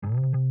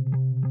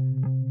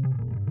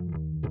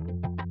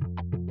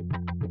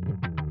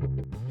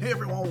Hey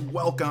everyone,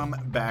 welcome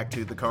back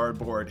to the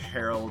Cardboard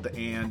Herald,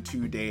 and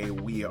today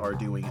we are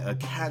doing a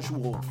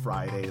casual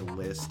Friday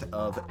list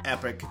of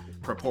epic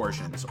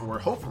proportions, or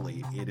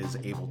hopefully it is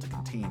able to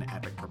contain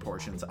epic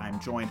proportions. I'm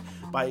joined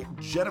by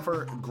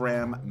Jennifer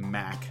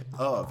Graham-Macht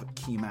of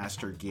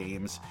Keymaster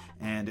Games,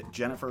 and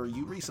Jennifer,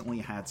 you recently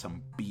had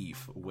some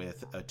beef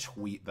with a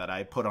tweet that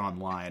I put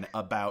online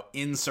about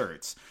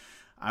inserts.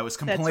 I was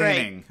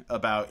complaining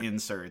about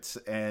inserts,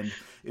 and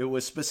it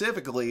was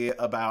specifically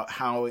about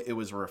how it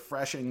was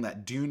refreshing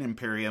that Dune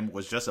Imperium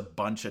was just a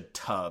bunch of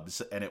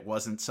tubs, and it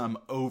wasn't some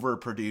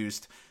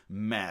overproduced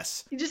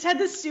mess. You just had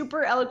this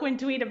super eloquent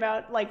tweet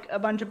about, like, a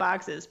bunch of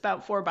boxes,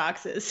 about 4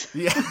 boxes.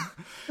 Yeah.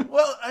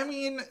 Well, I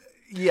mean,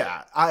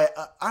 yeah,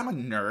 I'm a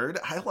nerd.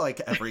 I like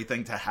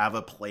everything to have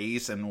a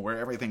place and where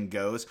everything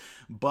goes,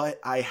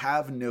 but I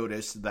have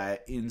noticed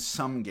that in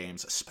some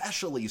games,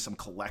 especially some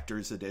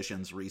collector's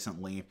editions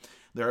recently,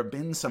 there have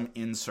been some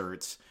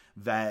inserts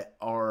that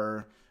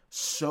are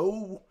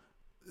so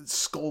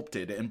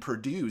sculpted and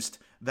produced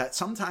that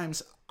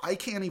sometimes I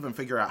can't even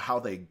figure out how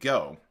they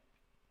go.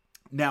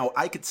 Now,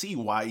 I could see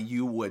why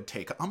you would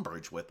take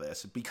umbrage with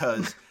this,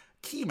 because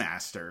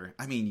Keymaster,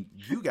 I mean,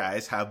 you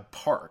guys have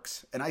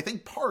Parks, and I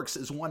think Parks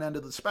is one end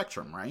of the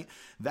spectrum, right?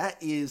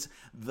 That is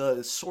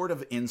the sort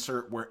of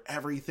insert where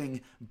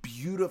everything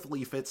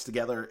beautifully fits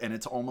together, and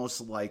it's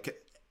almost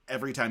like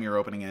every time you're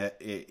opening it,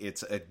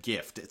 it's a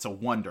gift. It's a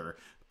wonder.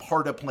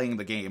 Part of playing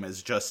the game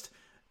is just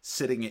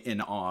sitting in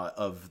awe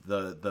of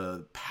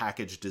the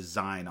package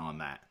design on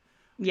that.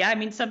 Yeah, I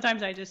mean,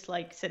 sometimes I just,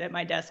 like, sit at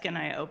my desk and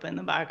I open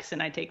the box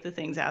and I take the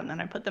things out and then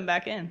I put them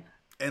back in.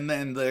 And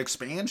then the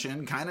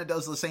expansion kind of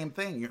does the same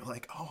thing. You're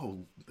like,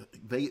 oh,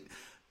 they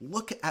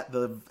look at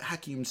the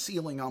vacuum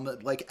sealing on the,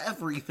 like,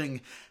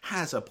 everything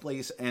has a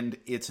place and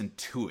it's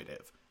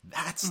intuitive.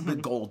 That's the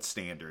gold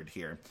standard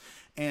here.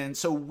 And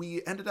so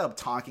we ended up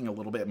talking a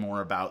little bit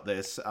more about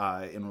this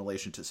in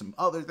relation to some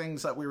other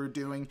things that we were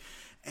doing.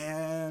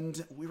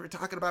 And we were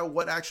talking about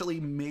what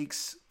actually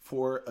makes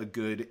for a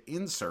good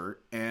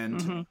insert.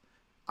 And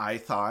I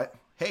thought,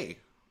 hey,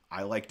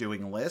 I like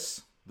doing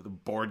lists. The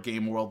board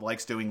game world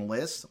likes doing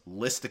lists.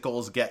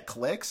 Listicles get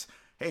clicks.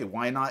 Hey,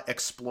 why not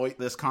exploit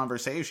this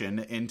conversation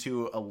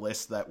into a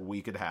list that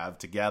we could have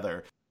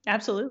together?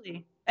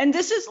 Absolutely. And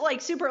this is,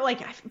 like, super,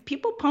 like,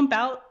 people pump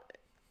out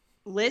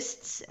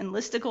lists and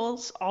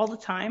listicles all the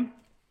time.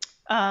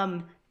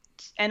 And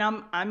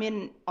I'm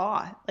in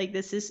awe. Like,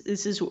 this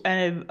is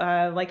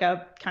like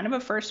a kind of a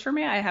first for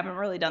me. I haven't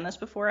really done this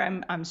before.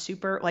 I'm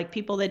super, like,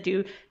 people that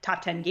do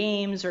top 10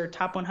 games or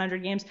top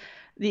 100 games.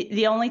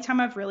 The only time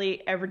I've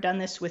really ever done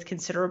this with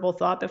considerable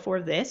thought before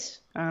this,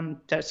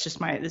 that's just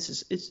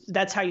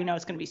that's how you know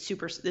it's going to be this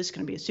is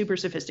going to be a super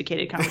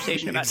sophisticated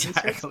conversation about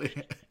Exactly.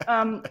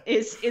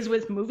 inserts, is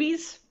with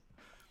movies,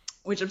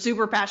 which I'm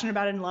super passionate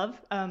about and love.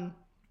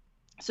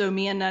 So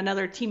me and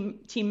another team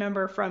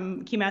member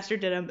from Keymaster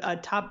did a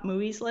top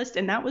movies list,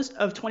 and that was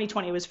of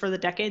 2020. It was for the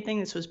decade thing.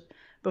 This was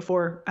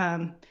before,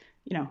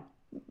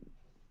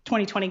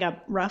 2020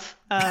 got rough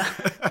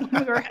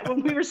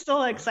when we were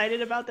still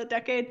excited about the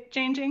decade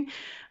changing.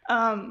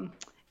 And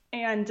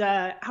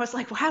I was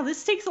like, wow,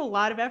 this takes a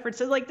lot of effort.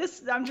 So, like,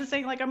 this, I'm just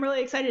saying, like, I'm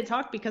really excited to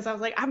talk because I was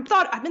like,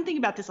 I've been thinking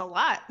about this a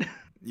lot.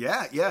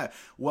 Yeah.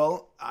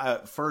 Well,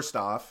 first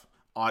off,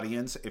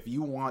 audience, if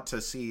you want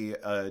to see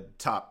a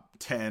top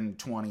 10,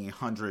 20,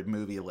 100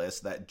 movie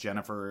list that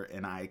Jennifer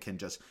and I can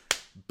just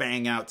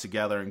bang out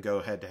together and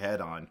go head to head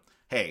on,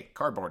 hey,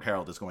 Cardboard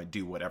Herald is going to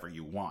do whatever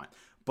you want.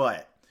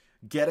 But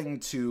getting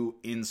to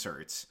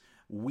inserts,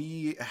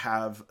 we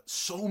have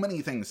so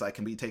many things that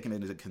can be taken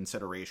into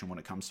consideration when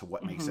it comes to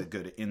what makes a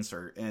good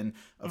insert. And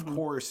of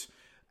course,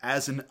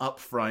 as an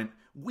upfront,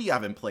 we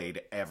haven't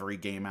played every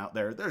game out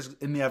there. There's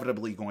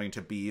inevitably going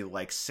to be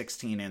like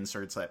 16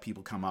 inserts that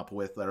people come up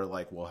with that are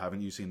like, well,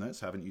 haven't you seen this?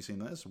 Haven't you seen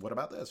this? What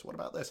about this? What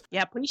about this?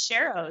 Yeah, please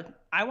share.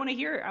 I want to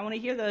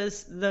hear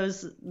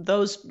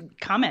those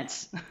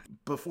comments.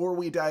 Before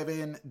we dive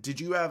in,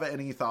 did you have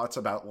any thoughts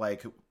about,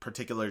 like,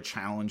 particular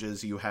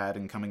challenges you had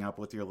in coming up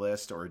with your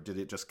list, or did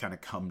it just kind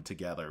of come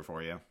together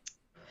for you?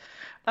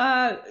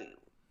 There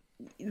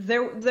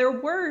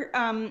were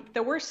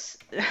there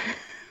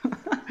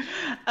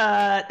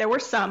were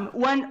some.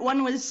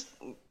 One was,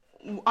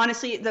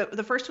 honestly,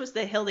 the first was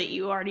the hill that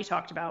you already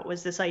talked about,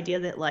 was this idea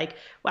that, like,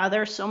 wow,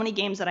 there are so many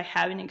games that I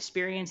haven't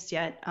experienced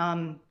yet.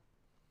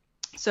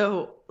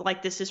 So,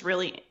 like, this is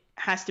really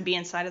has to be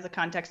inside of the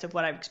context of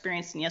what I've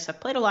experienced. And yes, I've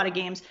played a lot of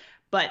games,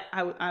 but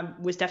I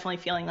was definitely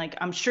feeling like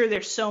I'm sure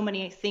there's so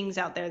many things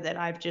out there that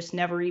I've just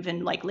never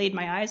even, like, laid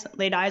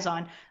eyes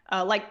on.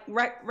 Like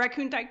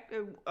Raccoon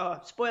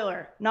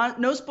spoiler,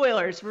 no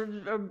spoilers,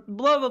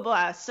 blah blah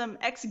blah. Some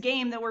X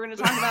game that we're going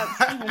to talk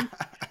about soon,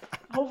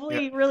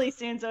 hopefully really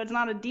soon, so it's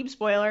not a deep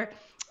spoiler.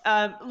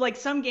 Like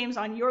some games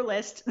on your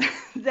list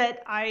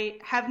that I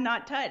have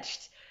not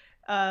touched,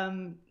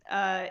 and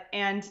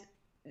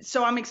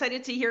so I'm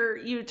excited to hear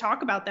you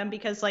talk about them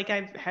because, like,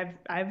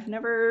 I've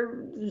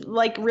never,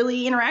 like,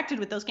 really interacted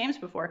with those games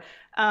before.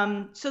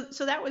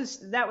 So that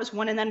was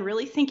one, and then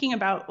really thinking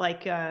about,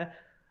 like,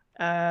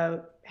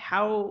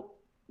 how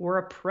we're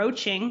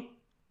approaching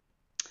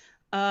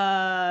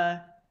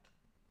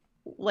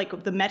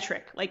like the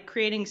metric, like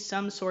creating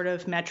some sort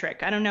of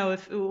metric. I don't know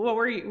what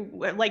were you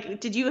like?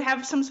 Did you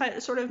have some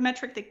sort of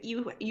metric that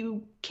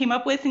you came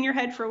up with in your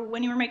head for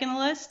when you were making the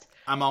list?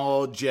 I'm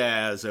all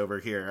jazz over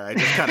here. I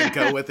just kind of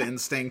go with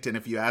instinct, and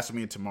if you ask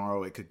me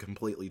tomorrow, it could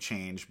completely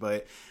change.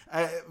 But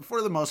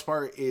for the most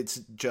part, it's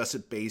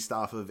just based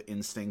off of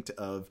instinct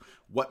of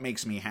what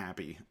makes me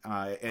happy.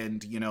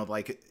 And,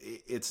 like,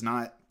 it's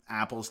not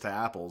apples to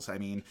apples. I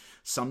mean,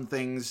 some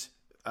things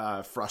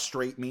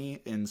frustrate me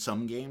in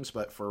some games,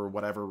 but for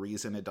whatever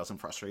reason, it doesn't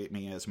frustrate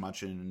me as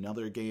much in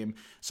another game.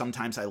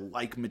 Sometimes I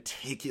like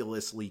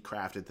meticulously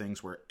crafted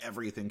things where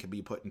everything can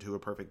be put into a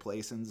perfect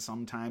place, and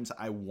sometimes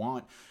I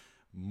want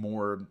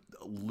more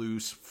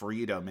loose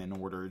freedom in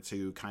order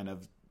to kind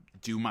of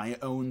do my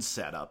own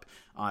setup.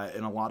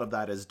 And a lot of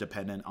that is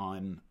dependent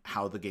on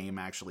how the game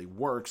actually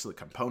works, the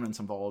components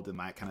involved, and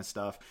that kind of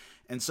stuff.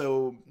 And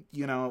so,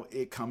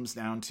 it comes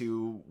down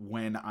to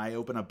when I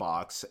open a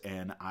box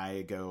and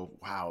I go,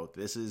 wow,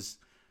 this is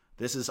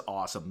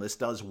awesome. This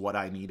does what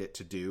I need it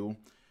to do.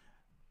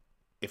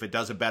 If it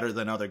does it better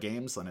than other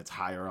games, then it's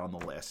higher on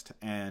the list.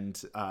 And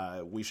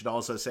we should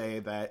also say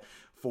that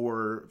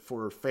for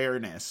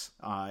fairness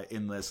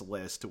in this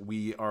list,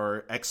 we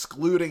are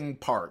excluding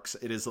parks.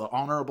 It is the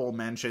honorable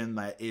mention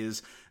that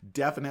is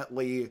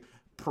definitely,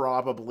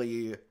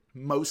 probably,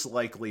 most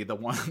likely the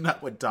one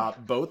that would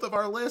top both of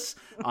our lists,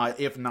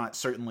 if not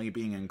certainly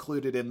being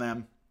included in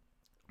them.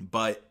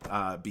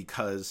 But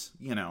because,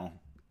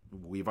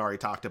 we've already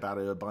talked about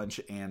it a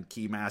bunch, and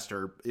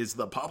Keymaster is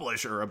the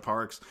publisher of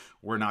Parks,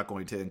 we're not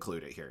going to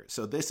include it here.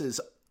 So this is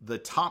the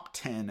top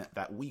 10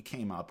 that we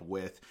came up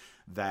with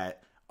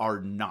that are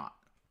not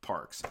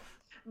Parks.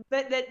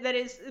 But that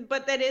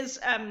is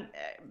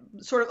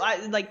sort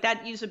of like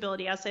that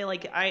usability. I'll say,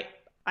 like,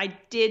 I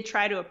did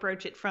try to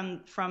approach it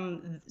from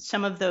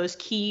some of those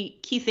key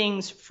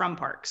things from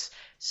Parks.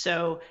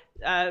 So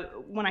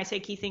when I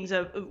say key things,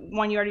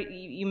 one,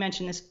 you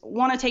mentioned this,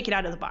 want to take it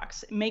out of the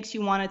box. It makes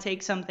you want to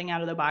take something out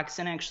of the box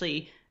and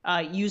actually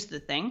use the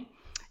thing.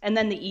 And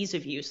then the ease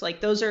of use. Like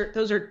those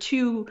are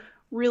two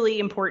really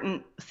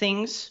important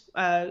things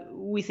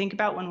we think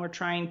about when we're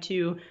trying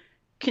to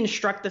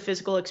construct the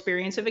physical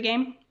experience of a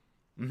game.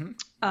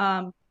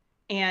 Mm-hmm.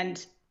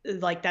 And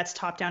like that's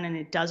top down, and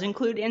it does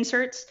include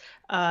inserts.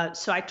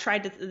 So I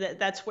tried to,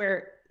 that's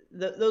where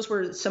those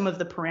were some of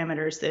the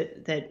parameters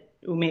that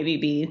maybe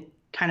be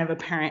kind of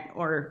apparent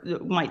or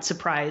might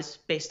surprise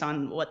based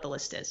on what the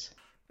list is.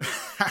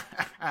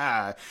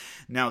 Now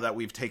that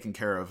we've taken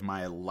care of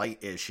my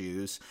light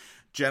issues,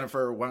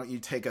 Jennifer, why don't you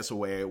take us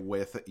away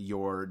with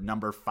your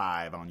number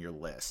 5 on your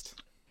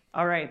list?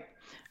 All right.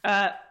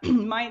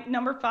 My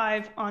number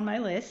 5 on my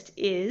list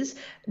is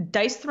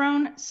Dice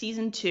Throne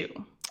Season 2.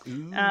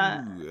 Ooh,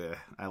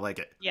 I like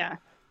it. Yeah.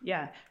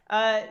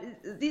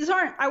 These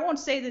aren't, I won't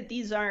say that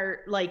these are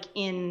like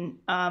in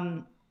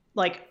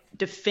like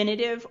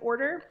definitive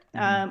order,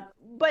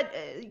 but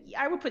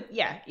I would put,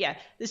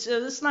 this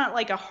is not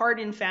like a hard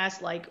and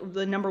fast, like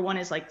the number 1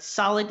 is like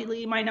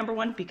solidly my number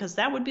 1, because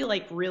that would be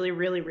like really,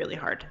 really, really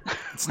hard.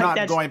 It's like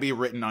not going to be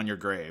written on your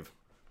grave.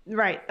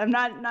 Right. I'm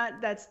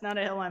not, that's not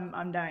a hill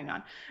I'm dying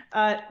on.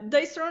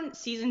 Dice Throne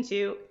Season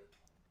 2,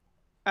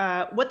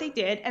 what they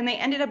did, and they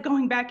ended up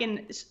going back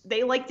and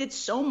they liked it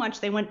so much,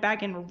 they went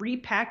back and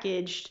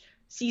repackaged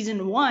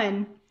Season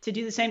 1 to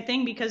do the same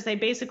thing, because they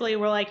basically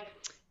were like,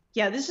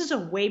 yeah, this is a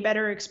way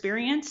better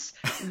experience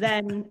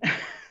than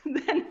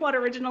what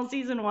original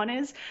Season 1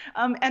 is.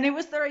 And it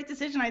was the right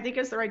decision. I think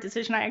it was the right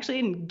decision. I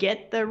actually didn't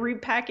get the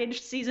repackaged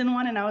Season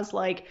 1, and I was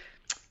like,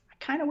 I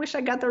kind of wish I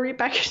got the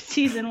repackaged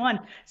Season 1.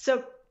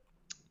 So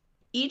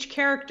each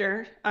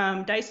character,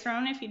 Dice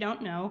Throne, if you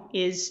don't know,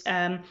 is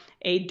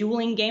a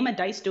dueling game, a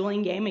dice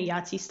dueling game, a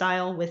Yahtzee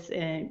style with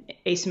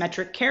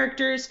asymmetric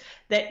characters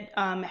that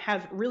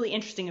have really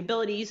interesting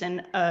abilities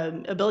and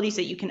abilities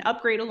that you can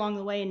upgrade along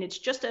the way. And it's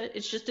just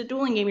a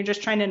dueling game. You're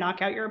just trying to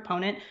knock out your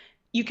opponent.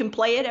 You can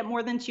play it at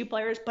more than 2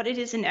 players, but it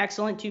is an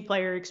excellent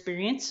 2-player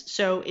experience.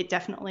 So it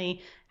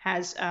definitely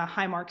has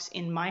high marks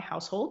in my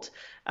household.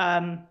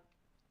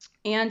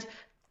 And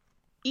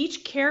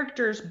each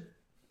character's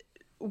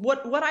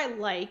what I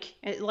like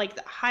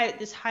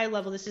this high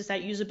level, this is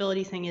that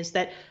usability thing, is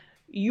that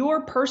your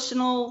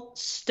personal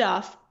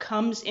stuff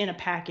comes in a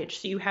package.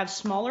 So you have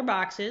smaller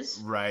boxes,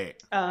 right?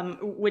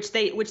 Which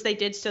they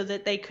did so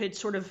that they could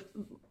sort of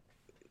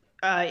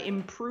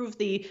improve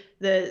the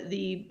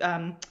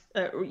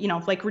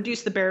like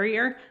reduce the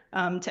barrier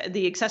to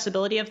the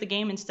accessibility of the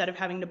game. Instead of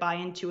having to buy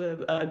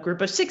into a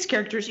group of 6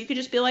 characters, you could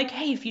just be like,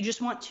 hey, if you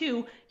just want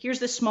 2, here's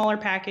this smaller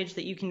package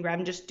that you can grab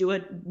and just do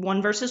it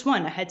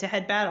 1-versus-1, a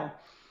head-to-head battle.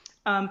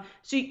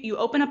 So you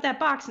open up that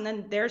box, and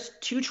then there's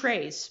 2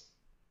 trays.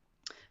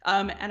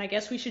 And I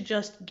guess we should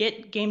just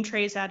get game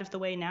trays out of the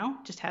way now.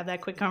 Just have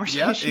that quick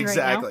conversation right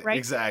now, right?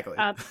 Exactly.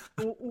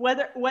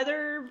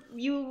 Whether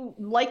you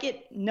like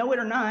it, know it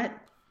or not,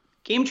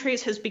 game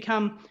trays has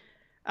become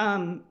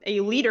a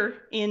leader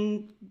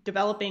in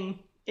developing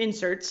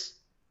inserts.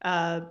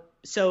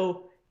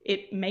 So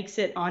it makes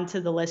it onto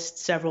the list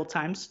several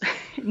times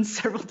in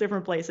several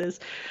different places.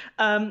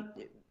 And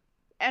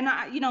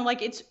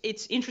like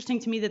it's interesting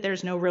to me that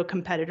there's no real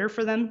competitor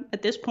for them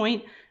at this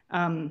point.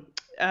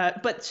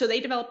 But so they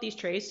develop these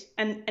trays,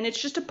 and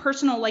it's just a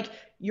personal, like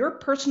your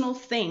personal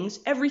things,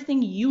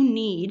 everything you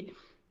need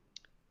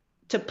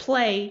to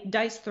play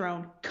Dice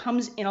Throne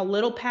comes in a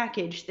little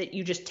package that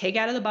you just take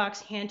out of the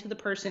box, hand to the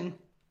person,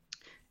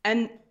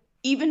 and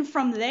even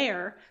from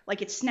there,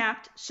 like it's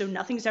snapped, so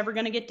nothing's ever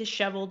going to get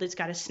disheveled. It's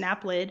got a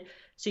snap lid,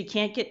 so you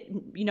can't get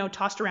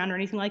tossed around or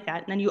anything like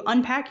that. And then you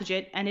unpackage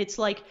it, and it's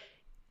like,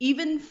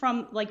 even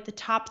from like the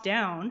top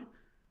down,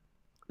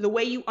 the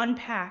way you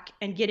unpack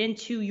and get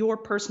into your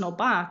personal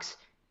box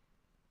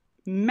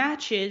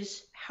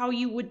matches how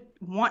you would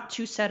want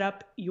to set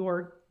up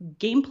your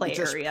gameplay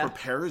area. It just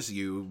prepares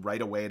you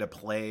right away to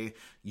play.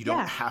 You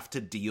don't have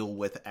to deal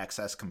with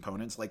excess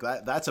components like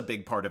that. That's a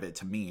big part of it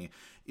to me,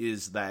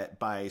 is that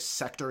by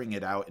sectoring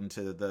it out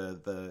into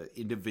the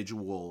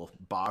individual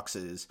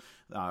boxes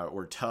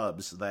or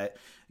tubs, that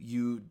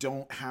you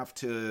don't have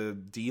to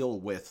deal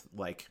with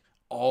like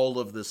all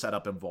of the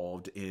setup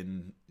involved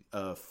in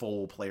a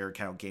full player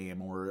count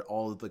game, or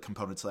all of the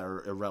components that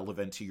are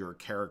irrelevant to your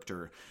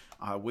character,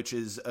 which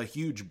is a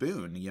huge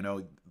boon.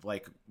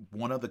 Like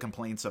one of the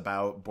complaints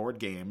about board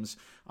games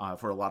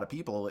for a lot of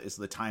people is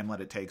the time that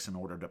it takes in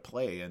order to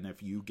play. And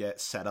if you get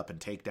set up and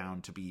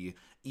takedown to be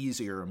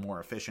easier and more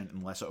efficient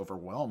and less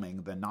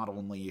overwhelming, then not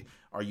only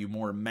are you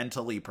more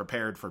mentally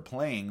prepared for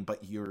playing,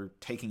 but you're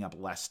taking up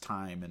less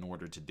time in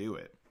order to do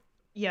it.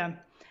 Yeah.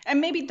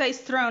 And maybe Dice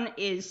Throne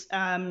is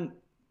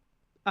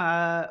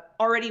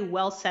already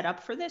well set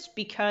up for this,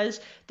 because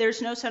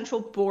there's no central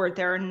board.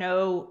 There are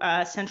no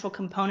central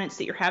components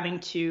that you're having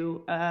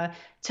to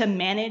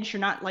manage. You're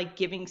not like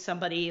giving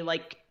somebody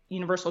like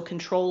universal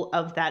control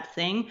of that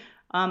thing.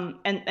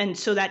 And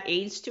so that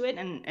aids to it.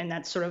 And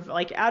that's sort of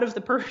like out of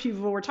the purview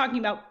of what we're talking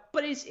about,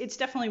 but it's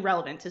definitely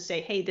relevant to say,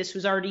 hey, this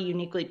was already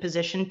uniquely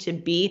positioned to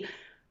be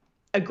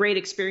a great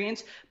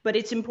experience. But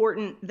it's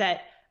important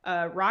that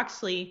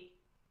Roxley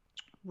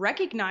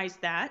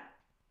recognized that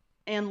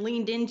and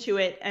leaned into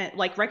it, and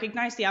like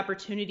recognized the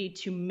opportunity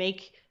to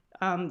make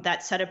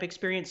that setup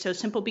experience so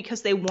simple,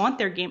 because they want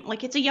their game,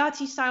 like it's a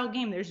Yahtzee style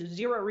game. There's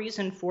zero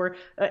reason for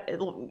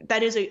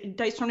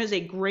Dice Throne is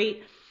a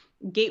great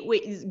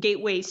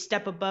gateway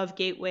step above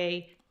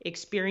gateway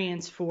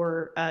experience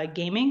for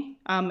gaming,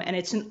 and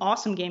it's an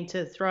awesome game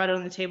to throw out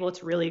on the table.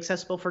 It's really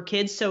accessible for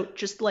kids, so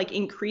just like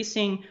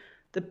increasing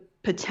the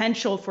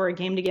potential for a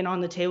game to get on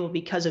the table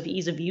because of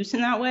ease of use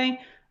in that way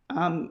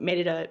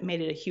made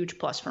it a huge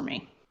plus for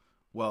me.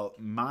 Well,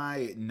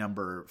 my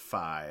number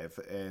 5,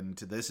 and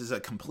this is a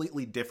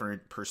completely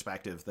different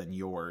perspective than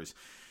yours,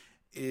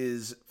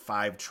 is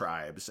Five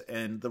Tribes.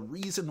 And the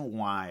reason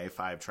why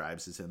Five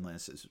Tribes is in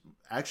this is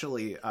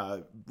actually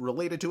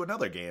related to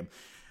another game.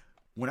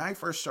 When I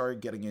first started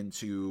getting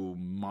into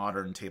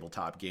modern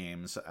tabletop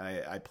games,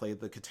 I played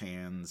the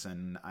Catans,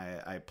 and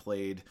I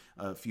played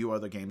a few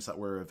other games that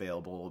were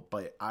available,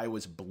 but I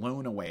was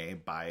blown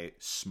away by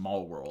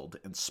Small World.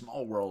 And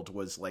Small World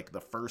was like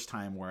the first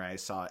time where I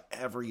saw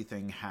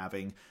everything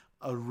having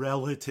a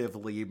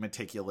relatively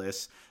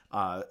meticulous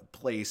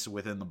place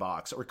within the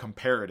box, or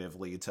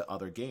comparatively to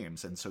other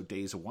games. And so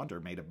Days of Wonder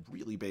made a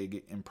really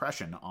big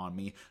impression on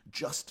me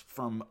just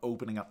from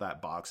opening up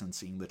that box and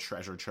seeing the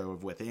treasure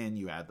trove within.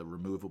 You had the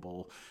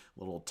removable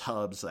little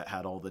tubs that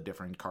had all the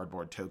different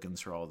cardboard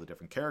tokens for all the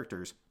different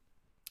characters.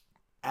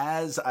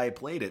 As I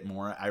played it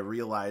more, I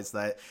realized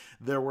that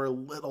there were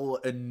little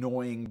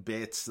annoying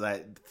bits,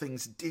 that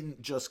things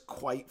didn't just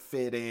quite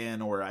fit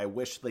in, or I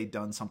wish they'd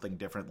done something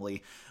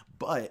differently.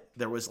 But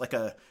there was like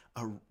a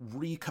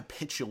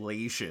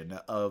recapitulation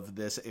of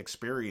this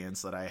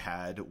experience that I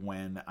had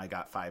when I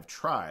got Five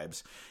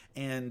Tribes.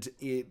 And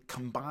it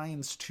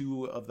combines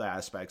two of the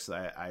aspects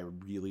that I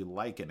really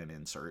like in an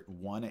insert.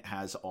 One, it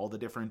has all the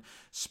different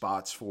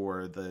spots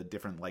for the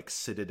different like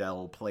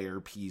Citadel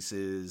player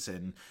pieces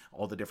and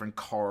all the different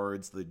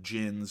cards. The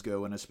gins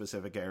go in a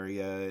specific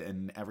area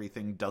and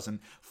everything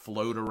doesn't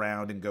float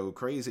around and go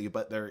crazy.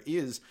 But there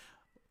is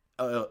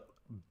a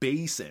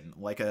basin,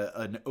 like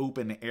an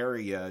open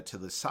area to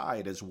the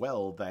side as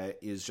well, that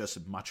is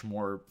just much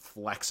more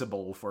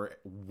flexible for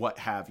what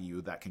have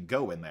you that can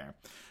go in there.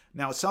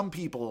 Now, some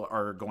people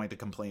are going to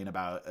complain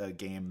about a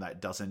game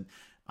that doesn't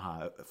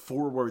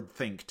forward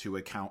think to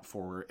account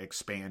for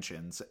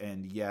expansions.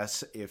 And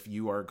yes, if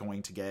you are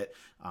going to get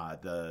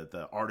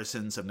the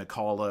Artisans of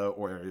Nicala,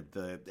 or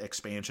the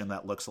expansion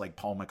that looks like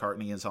Paul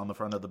McCartney is on the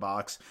front of the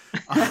box,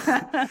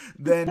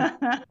 then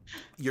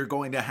you're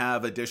going to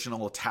have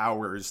additional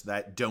towers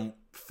that don't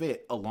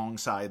fit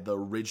alongside the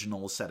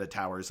original set of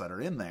towers that are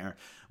in there.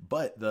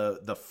 But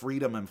the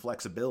freedom and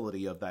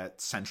flexibility of that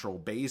central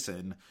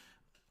basin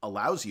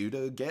allows you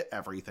to get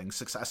everything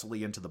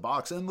successfully into the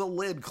box and the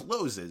lid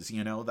closes.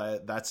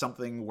 That's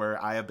something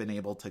where I have been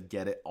able to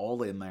get it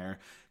all in there,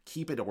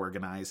 keep it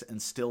organized,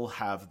 and still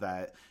have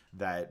that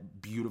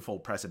beautiful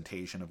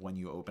presentation of when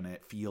you open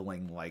it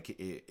feeling like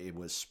it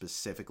was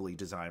specifically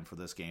designed for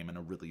this game in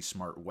a really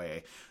smart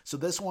way. So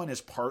this one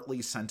is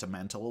partly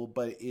sentimental,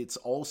 but it's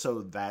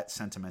also that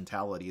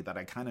sentimentality that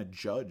I kind of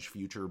judge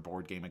future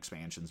board game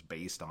expansions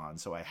based on,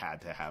 so I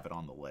had to have it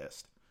on the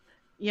list.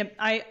 Yep.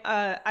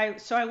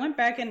 So I went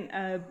back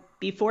and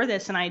before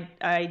this, and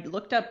I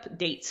looked up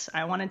dates.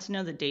 I wanted to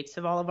know the dates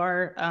of all of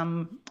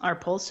our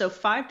polls. So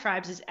Five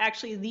Tribes is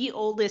actually the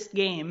oldest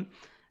game.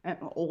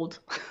 Old.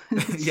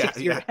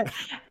 Yeah.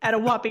 At a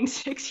whopping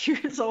 6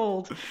 years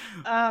old.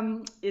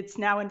 It's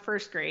now in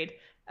first grade.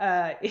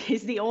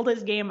 Is the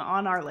oldest game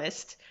on our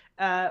list.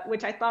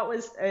 Which I thought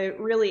was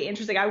really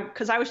interesting.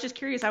 Because I was just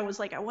curious. I was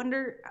like, I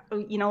wonder.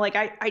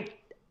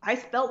 I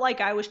felt like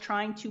I was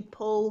trying to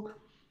pull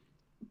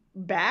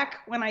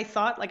back when I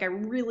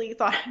really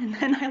thought, and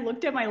then I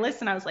looked at my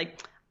list and I was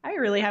like, I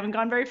really haven't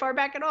gone very far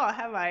back at all,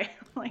 have I?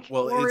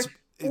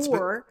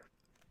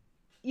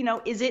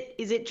 Is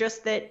it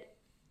just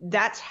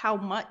that's how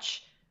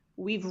much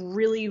we've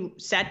really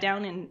sat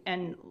down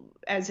and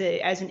as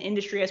an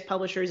industry, as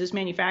publishers, as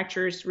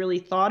manufacturers, really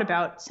thought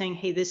about saying,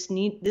 hey, this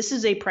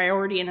is a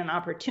priority and an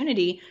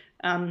opportunity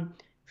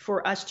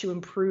for us to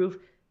improve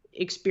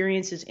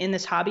experiences in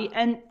this hobby,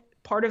 and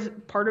part of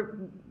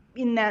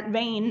in that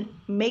vein,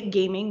 make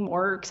gaming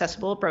more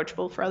accessible,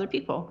 approachable for other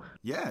people.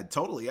 Yeah,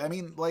 totally. I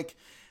mean, like,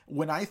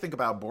 when I think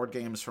about board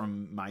games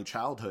from my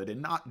childhood,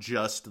 and not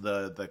just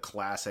the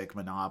classic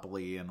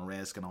Monopoly and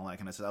Risk and all that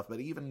kind of stuff, but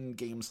even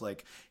games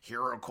like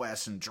Hero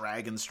Quest and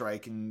Dragon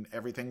Strike and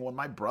everything, when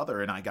my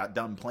brother and I got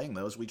done playing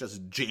those, we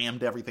just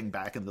jammed everything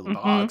back into the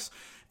box.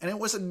 And it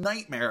was a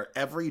nightmare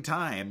every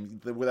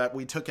time that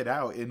we took it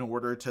out in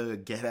order to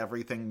get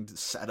everything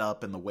set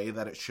up in the way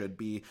that it should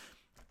be.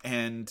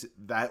 And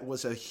that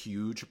was a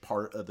huge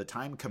part of the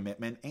time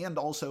commitment, and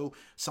also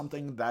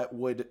something that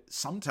would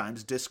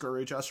sometimes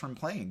discourage us from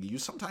playing. You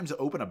sometimes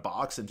open a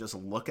box and just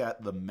look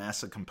at the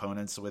mess of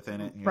components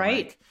within it. And you're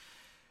like,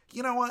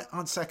 you know what?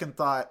 On second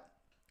thought,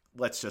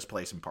 let's just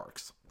play some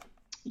Parks.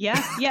 Yeah.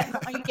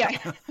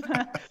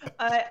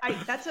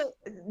 That's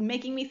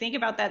making me think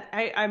about that.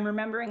 I'm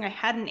remembering I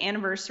had an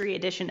anniversary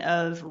edition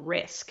of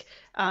Risk,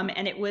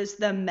 and it was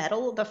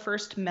the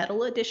first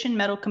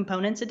metal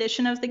components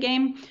edition of the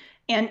game.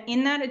 And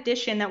in that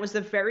edition, that was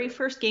the very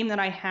first game that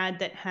I had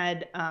that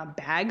had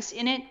bags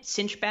in it,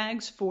 cinch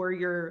bags for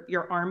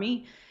your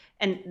army.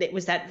 And it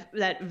was that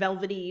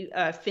velvety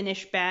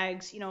finish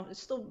bags.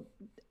 It's still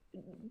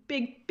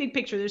big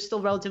picture. They're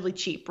still relatively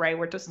cheap, right?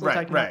 We're just still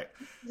talking about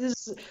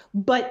this.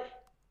 But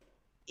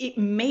it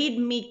made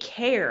me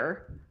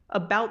care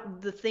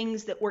about the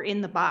things that were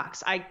in the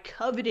box. I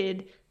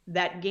coveted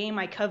that game.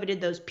 I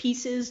coveted those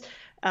pieces.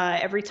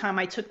 Every time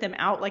I took them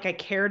out, I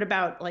cared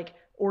about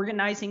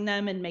organizing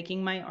them and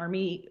making my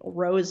army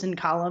rows and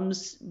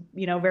columns,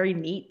 very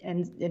neat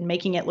and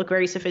making it look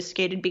very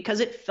sophisticated, because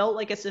it felt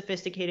like a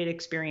sophisticated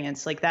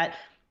experience. That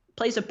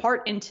plays a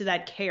part into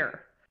that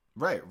care.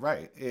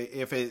 Right.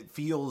 If it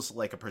feels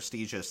like a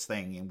prestigious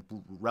thing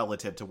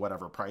relative to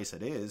whatever price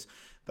it is,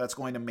 that's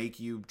going to make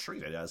you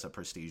treat it as a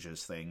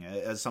prestigious thing,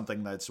 as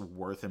something that's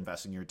worth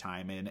investing your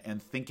time in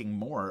and thinking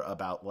more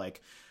about,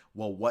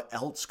 well, what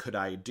else could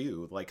I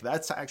do?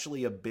 That's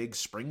actually a big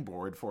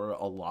springboard for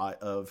a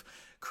lot of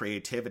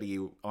creativity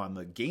on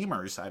the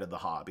gamer side of the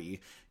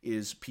hobby,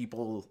 is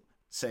people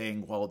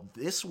saying, well,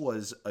 this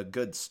was a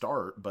good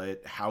start,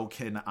 but how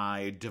can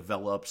I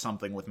develop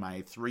something with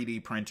my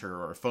 3D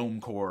printer or foam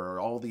core or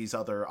all these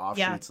other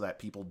offshoots that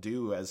people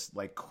do as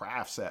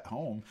crafts at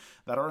home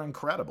that are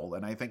incredible?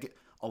 And I think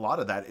a lot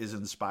of that is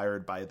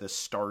inspired by the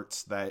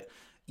starts that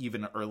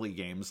even early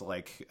games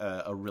like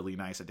a really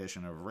nice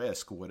edition of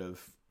Risk would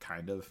have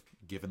kind of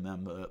given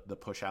them the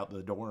push out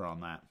the door on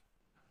that.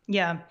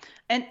 Yeah.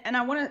 And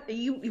I want to,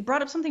 you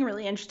brought up something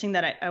really interesting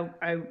that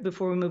I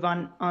before we move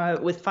on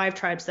with Five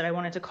Tribes, that I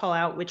wanted to call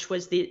out, which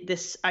was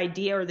this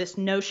idea or this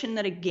notion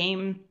that a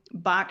game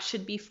box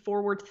should be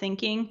forward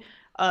thinking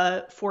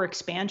for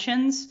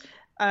expansions,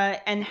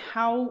 and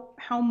how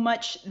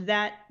much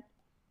that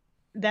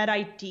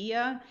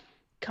idea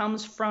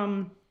comes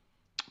from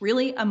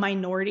really a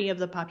minority of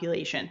the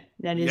population.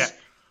 That is,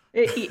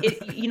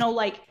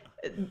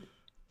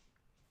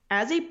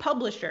 as a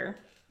publisher,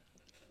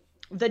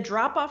 the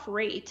drop-off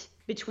rate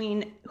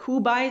between who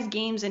buys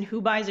games and who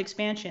buys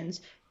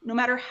expansions, no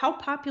matter how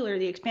popular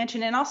the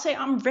expansion, and I'll say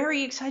I'm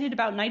very excited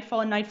about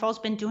Nightfall, and Nightfall's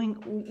been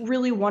doing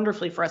really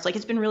wonderfully for us.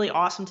 It's been really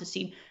awesome to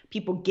see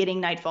people getting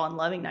Nightfall and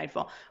loving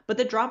Nightfall, but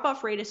the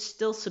drop-off rate is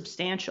still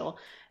substantial.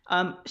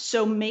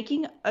 So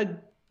making a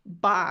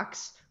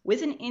box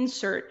with an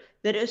insert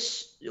that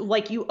is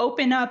you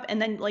open up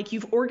and then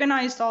you've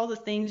organized all the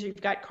things, you've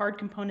got card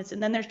components,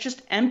 and then there's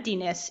just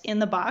emptiness in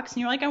the box,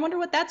 and you're like, I wonder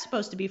what that's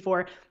supposed to be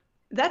for.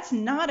 That's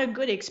not a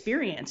good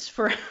experience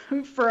for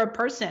a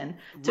person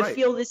to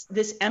feel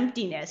this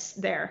emptiness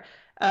there.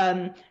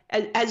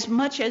 As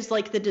much as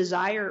like the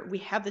desire, we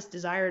have this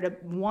desire to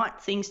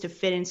want things to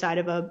fit inside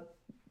of a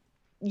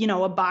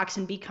box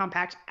and be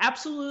compact.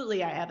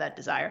 Absolutely, I have that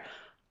desire,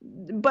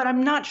 but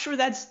I'm not sure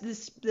that's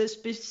this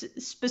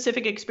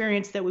specific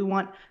experience that we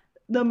want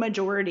the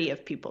majority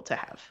of people to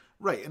have.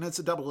 Right, and it's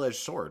a double-edged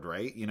sword,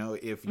 right?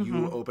 If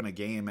you open a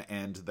game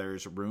and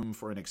there's room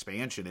for an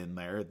expansion in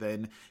there,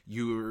 then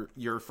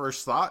your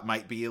first thought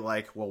might be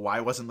like, well,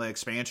 why wasn't the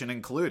expansion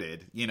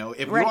included?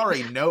 If you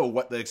already know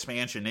what the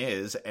expansion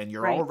is and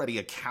you're already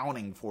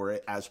accounting for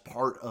it as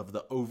part of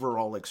the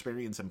overall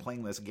experience in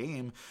playing this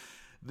game,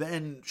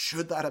 then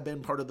should that have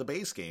been part of the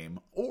base game?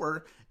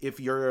 Or if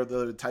you're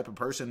the type of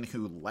person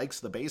who likes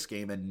the base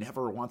game and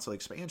never wants the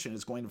expansion,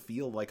 it's going to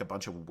feel like a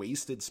bunch of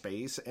wasted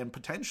space, and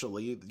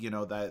potentially,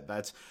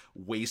 that's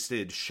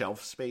wasted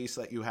shelf space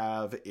that you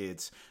have.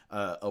 It's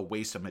a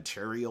waste of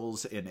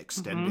materials in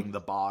extending the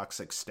box,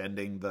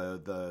 extending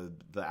the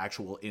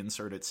actual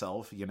insert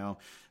itself.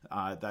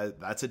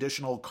 That's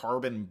additional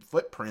carbon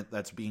footprint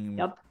that's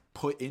being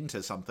put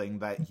into something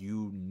that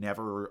you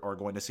never are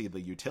going to see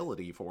the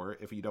utility for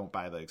if you don't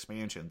buy the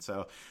expansion.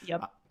 So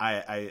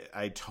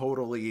I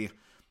totally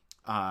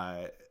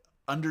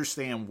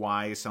understand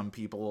why some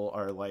people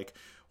are like,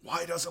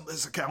 why doesn't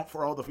this account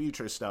for all the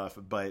future stuff?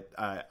 But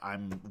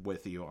I'm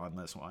with you on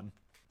this one.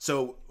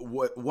 So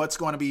what's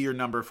going to be your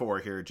number 4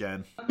 here,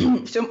 Jen?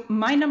 So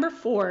my number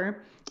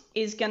 4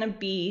 is going to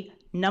be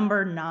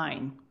number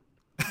 9.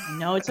 I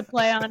know it's a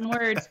play on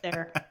words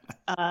there.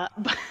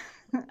 But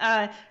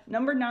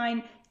number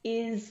 9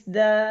 is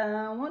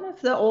the one of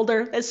the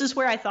older. This is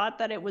where I thought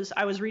that I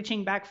was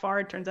reaching back far.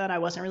 It turns out I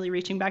wasn't really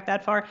reaching back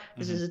that far.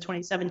 This is a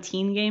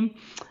 2017 game.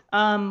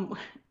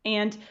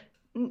 And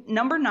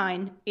number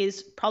 9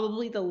 is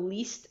probably the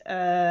least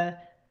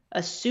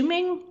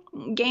assuming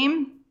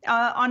game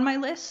on my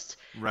list.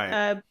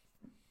 Right.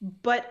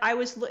 But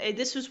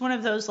this was one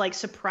of those like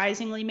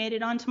surprisingly made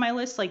it onto my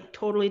list, like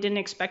totally didn't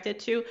expect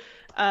it to.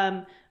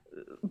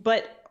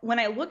 But when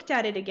I looked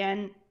at it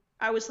again,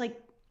 I was like,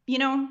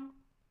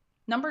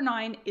 number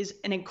 9 is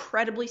an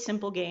incredibly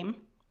simple game.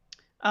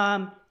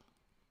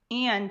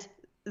 And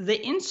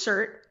the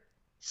insert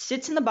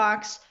sits in the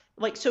box.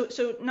 Like,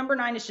 so number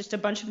 9 is just a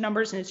bunch of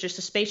numbers, and it's just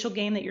a spatial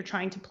game that you're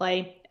trying to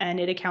play, and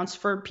it accounts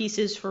for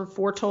pieces for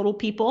 4 total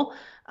people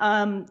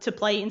to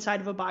play inside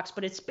of a box,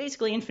 but it's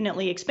basically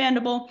infinitely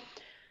expandable.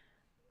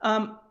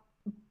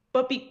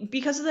 But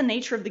because of the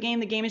nature of the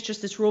game is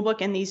just this rule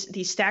book and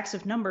these stacks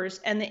of numbers,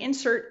 and the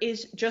insert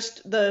is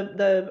just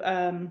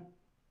the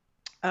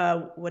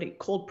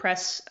cold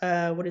press,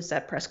 what is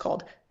that press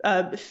called?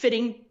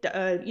 Fitting,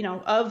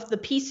 of the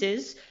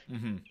pieces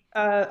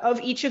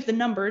of each of the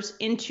numbers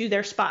into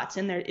their spots,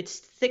 and it's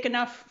thick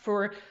enough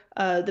for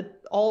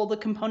all the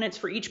components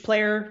for each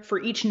player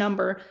for each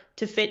number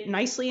to fit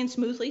nicely and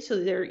smoothly,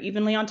 so they're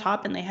evenly on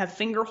top and they have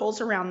finger holes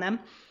around them.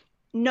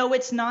 No,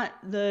 it's not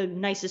the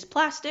nicest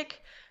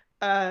plastic.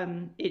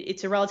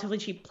 It's a relatively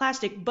cheap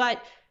plastic,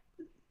 but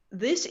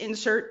this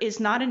insert is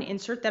not an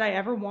insert that I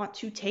ever want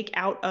to take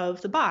out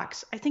of the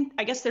box.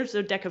 I guess there's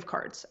a deck of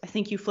cards. I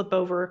think you flip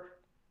over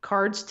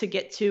cards to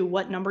get to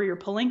what number you're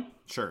pulling.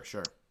 Sure.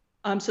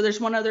 So there's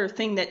one other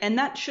thing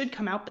that should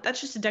come out, but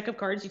that's just a deck of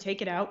cards. You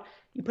take it out,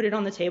 you put it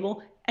on the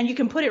table, and you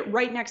can put it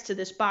right next to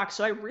this box.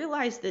 So I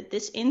realized that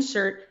this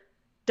insert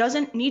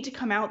doesn't need to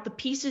come out. The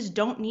pieces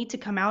don't need to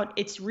come out.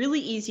 It's really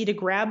easy to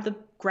grab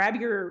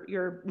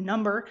your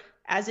number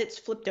as it's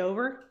flipped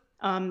over.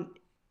 And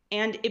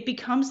it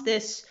becomes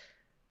this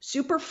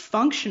super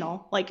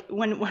functional. Like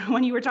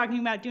when you were talking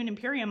about Dune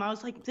Imperium, I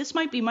was like, this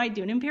might be my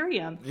Dune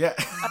Imperium. Yeah.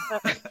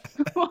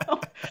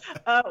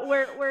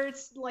 Where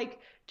it's like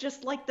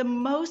just like the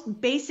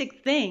most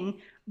basic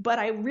thing, but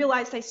I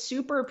realized I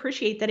super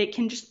appreciate that it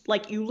can just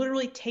like you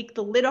literally take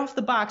the lid off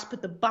the box,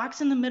 put the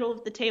box in the middle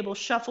of the table,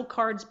 shuffle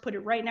cards, put it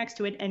right next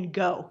to it, and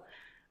go.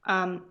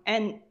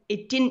 And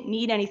it didn't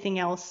need anything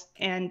else,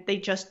 and they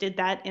just did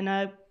that in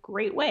a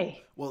great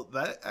way. Well,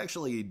 that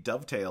actually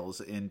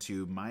dovetails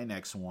into my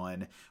next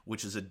one,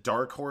 which is a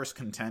dark horse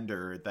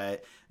contender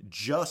that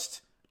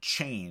just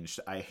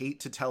changed. I hate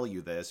to tell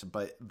you this,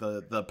 but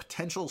the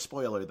potential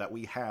spoiler that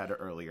we had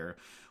earlier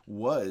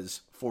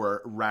was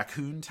for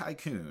Raccoon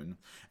Tycoon.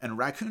 And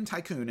Raccoon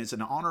Tycoon is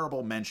an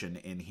honorable mention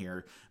in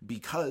here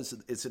because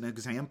it's an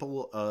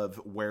example of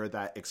where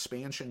that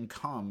expansion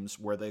comes,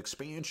 where the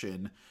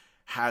expansion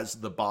has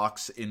the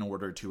box in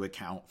order to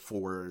account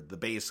for the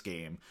base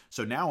game.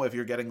 So now if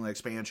you're getting the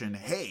expansion,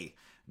 hey,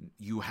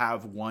 you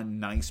have one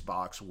nice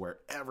box where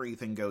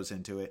everything goes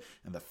into it.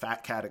 And the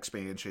Fat Cat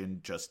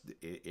expansion,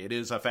 it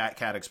is a Fat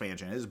Cat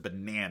expansion. It is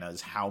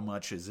bananas how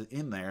much is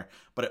in there,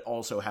 but it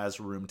also has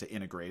room to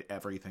integrate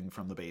everything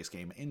from the base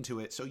game into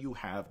it. So you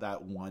have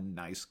that one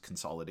nice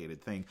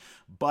consolidated thing.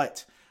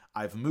 But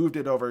I've moved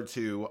it over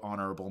to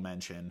honorable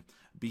mention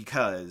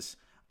because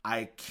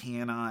I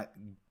cannot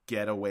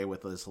get away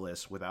with this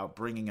list without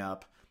bringing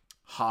up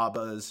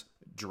Haba's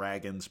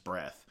Dragon's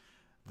Breath.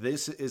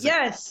 This is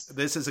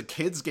a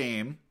kid's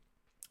game,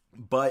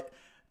 but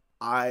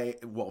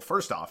Well,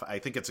 first off, I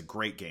think it's a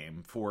great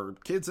game for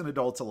kids and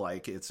adults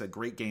alike. It's a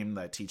great game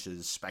that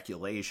teaches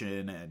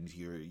speculation, and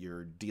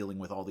you're dealing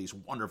with all these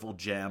wonderful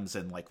gems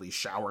and like these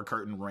shower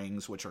curtain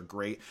rings, which are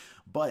great.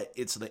 But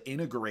it's the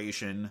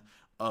integration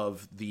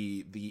of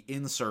the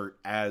insert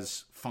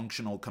as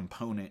functional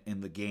component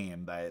in the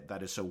game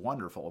that is so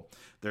wonderful.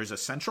 There's a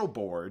central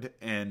board,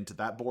 and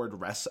that board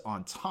rests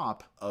on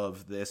top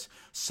of this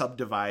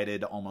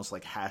subdivided, almost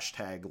like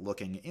hashtag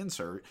looking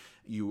insert.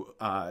 You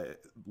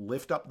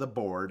lift up the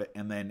board,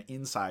 and then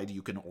inside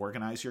you can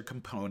organize your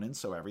components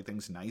so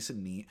everything's nice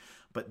and neat.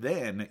 But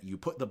then you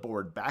put the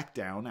board back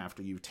down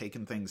after you've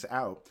taken things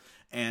out,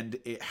 and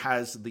it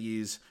has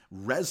these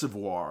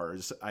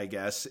reservoirs, I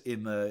guess,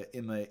 in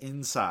the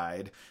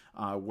inside,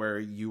 where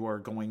you are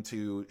going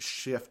to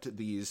shift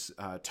these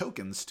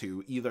tokens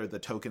to either the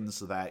tokens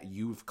that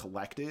you've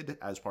collected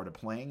as part of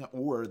playing,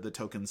 or the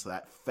tokens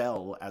that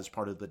fell as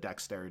part of the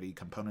dexterity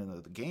component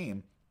of the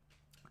game.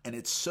 And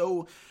it's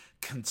so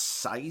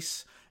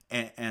concise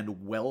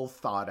and well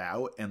thought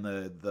out, and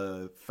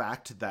the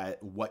fact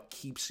that what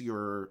keeps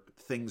your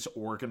things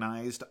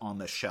organized on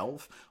the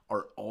shelf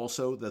are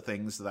also the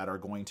things that are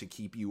going to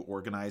keep you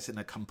organized in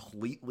a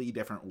completely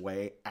different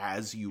way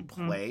as you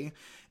play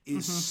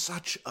is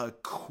such a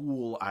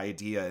cool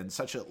idea, and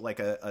such a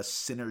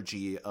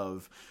synergy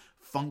of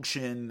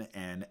function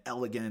and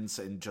elegance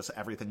and just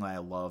everything that I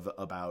love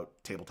about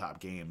tabletop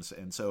games.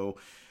 And so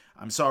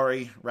I'm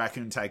sorry,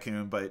 Raccoon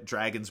Tycoon, but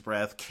Dragon's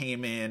Breath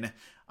came in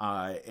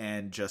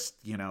and just,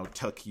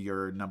 took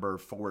your number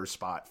 4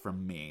 spot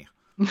from me.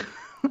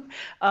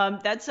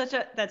 That's such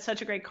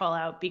a great call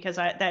out, because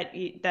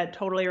that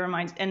totally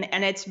reminds, and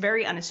it's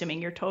very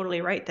unassuming. You're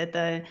totally right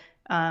that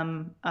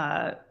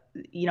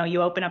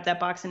you open up that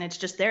box and it's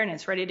just there and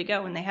it's ready to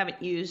go, and they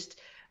haven't used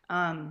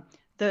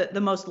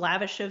the most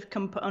lavish of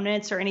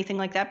components or anything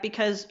like that,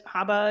 because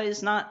Haba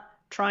is not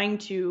trying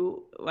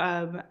to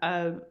up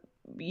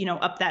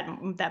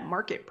that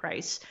market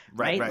price,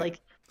 right? Like,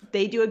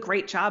 they do a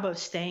great job of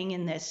staying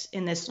in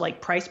this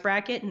like price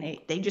bracket, and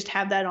they just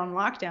have that on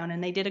lockdown,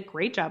 and they did a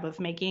great job of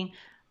making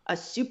a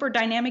super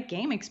dynamic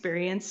game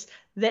experience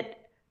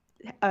that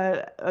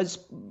as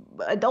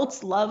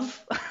adults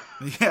love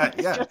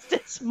just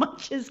as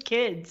much as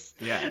kids.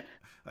 Yeah,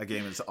 that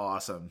game is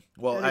awesome.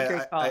 Well,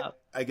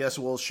 I guess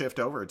we'll shift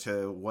over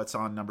to what's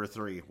on number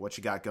 3. What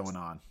you got going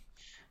on?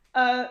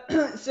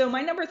 So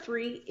my number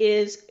 3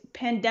 is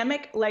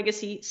Pandemic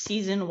Legacy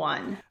Season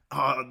 1.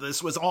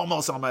 This was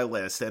almost on my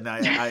list, and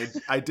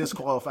I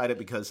disqualified it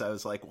because I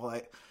was like, well,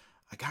 I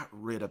got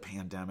rid of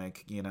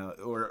Pandemic,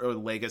 or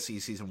Legacy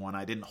Season 1.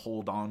 I didn't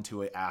hold on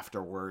to it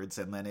afterwards,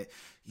 and then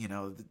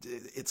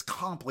it's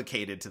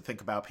complicated to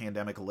think about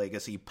Pandemic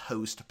Legacy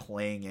post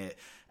playing it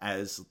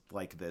as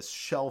like this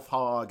shelf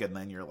hog, and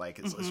then you're like,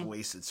 it's this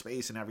wasted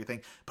space and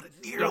everything. But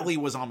it nearly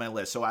was on my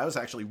list, so I was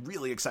actually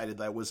really excited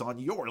that it was on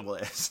your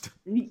list.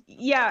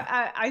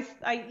 Yeah,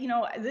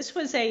 I this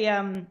was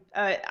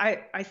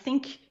I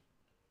think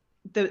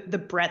the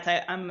breadth.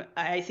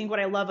 I think what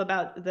I love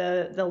about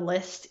the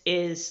list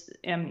is,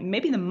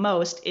 maybe the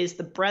most, is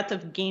the breadth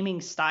of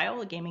gaming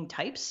style, gaming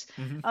types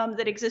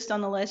that exist on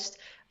the list.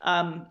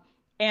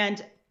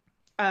 And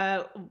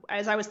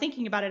as I was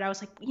thinking about it, I was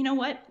like, you know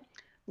what?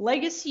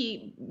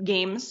 Legacy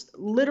games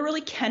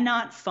literally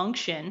cannot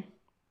function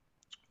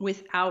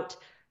without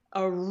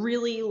a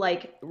really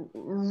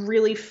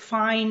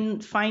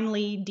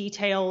finely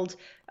detailed,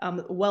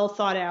 well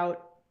thought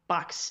out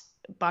box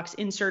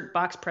insert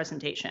box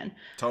presentation.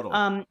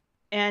 Totally.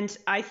 And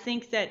I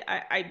think that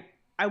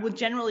I would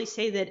generally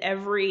say that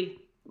every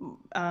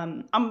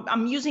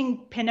I'm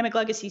using Pandemic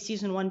Legacy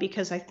Season 1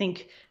 because I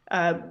think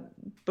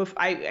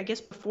I guess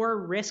before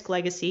Risk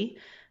Legacy,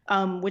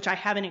 which I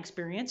haven't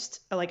experienced.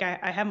 Like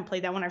I haven't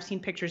played that one. I've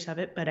seen pictures of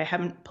it, but I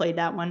haven't played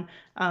that one.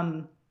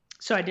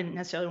 So I didn't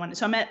necessarily want it.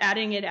 So I'm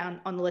adding it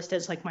on the list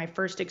as like my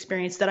first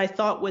experience that I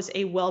thought was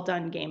a well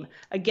done game.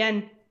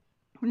 Again,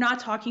 we're not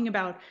talking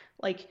about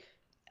like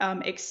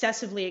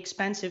excessively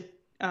expensive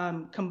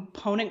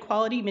component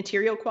quality,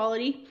 material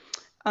quality,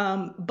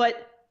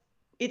 but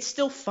it's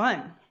still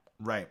fun.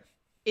 Right.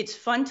 It's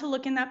fun to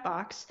look in that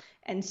box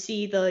and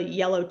see the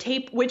yellow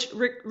tape, which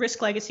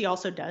Risk Legacy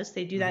also does.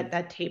 They do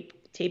that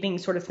taping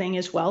sort of thing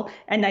as well.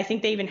 And I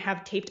think they even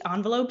have taped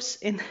envelopes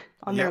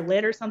on their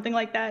lid or something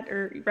like that,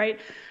 or right.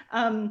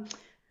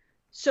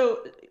 So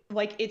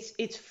like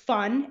it's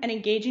fun and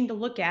engaging to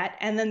look at,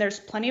 and then there's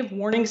plenty of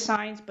warning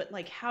signs, but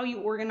like how you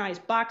organize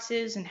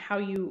boxes and how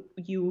you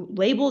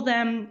label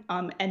them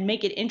and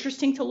make it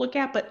interesting to look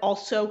at, but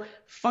also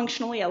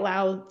functionally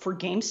allow for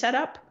game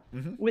setup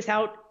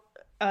without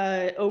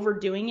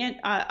overdoing it.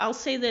 I'll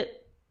say that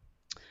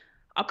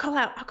I'll call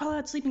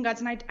out Sleeping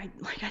Gods, and I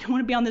don't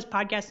want to be on this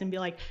podcast and be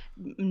like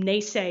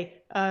naysay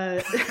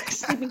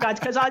Sleeping Gods,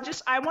 because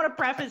I want to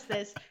preface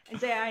this and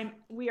say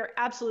we are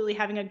absolutely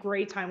having a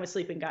great time with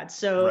Sleeping Gods.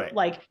 So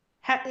like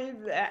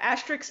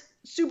asterisk,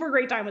 super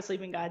great time with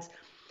Sleeping Gods.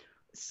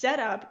 Set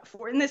up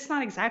for, and it's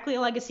not exactly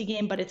a legacy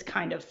game, but it's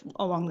kind of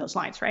along those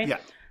lines, right? Yeah.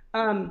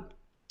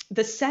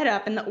 The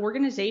setup and the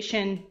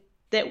organization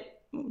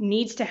that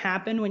needs to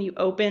happen when you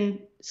open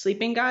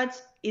Sleeping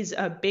Gods is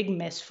a big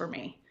miss for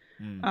me.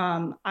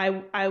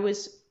 I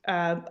was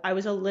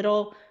a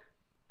little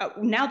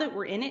now that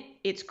we're in it,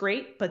 it's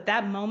great, but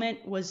that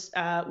moment was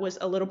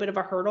a little bit of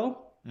a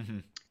hurdle,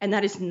 and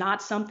that is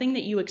not something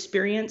that you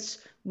experience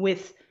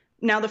with.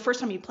 Now, the first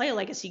time you play a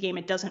legacy game,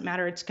 it doesn't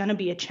matter. It's going to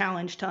be a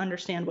challenge to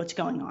understand what's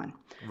going on.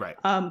 Right.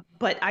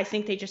 But I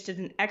think they just did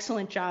an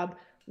excellent job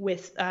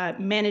with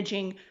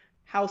managing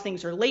how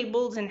things are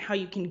labeled and how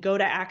you can go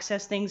to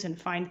access things and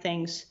find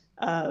things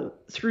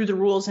through the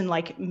rules, and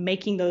like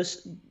making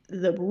those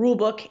the rule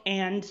book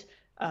and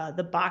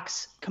the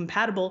box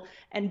compatible,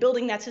 and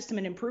building that system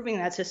and improving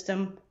that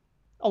system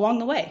along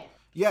the way.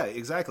 Yeah,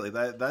 exactly.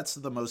 That's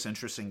the most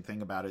interesting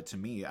thing about it to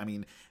me. I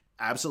mean,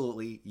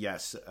 absolutely,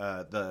 yes.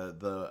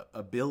 The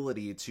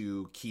ability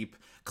to keep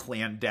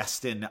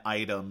clandestine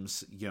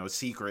items,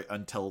 secret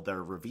until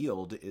they're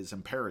revealed is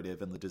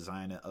imperative in the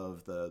design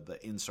of the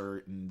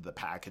insert and the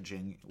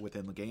packaging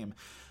within the game.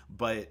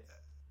 But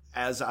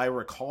as I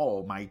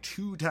recall, my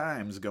 2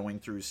 times going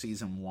through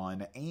Season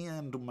 1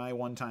 and my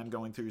 1 time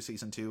going through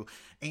Season 2,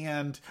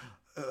 and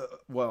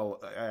well,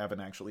 I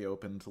haven't actually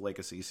opened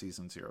Legacy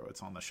Season 0.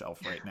 It's on the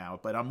shelf right now,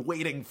 but I'm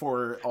waiting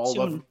for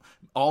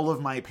all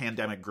of my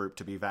pandemic group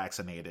to be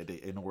vaccinated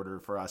in order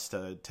for us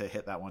to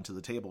hit that one to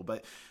the table.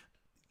 But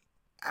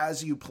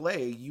as you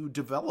play, you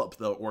develop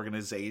the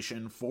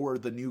organization for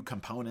the new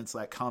components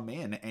that come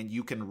in, and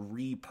you can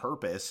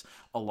repurpose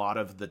a lot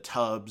of the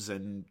tubs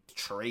and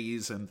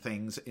trays and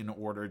things in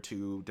order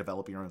to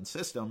develop your own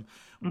system.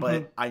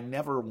 But I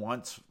never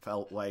once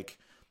felt like,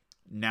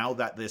 now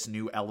that this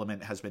new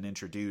element has been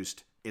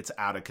introduced, it's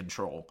out of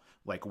control.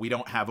 Like, we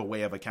don't have a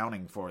way of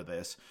accounting for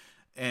this.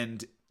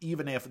 And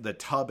even if the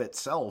tub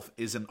itself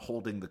isn't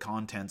holding the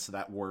contents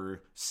that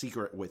were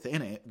secret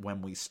within it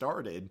when we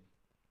started,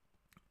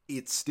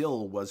 it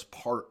still was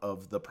part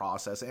of the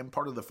process, and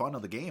part of the fun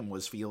of the game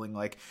was feeling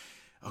like,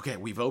 okay,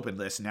 we've opened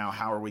this. Now,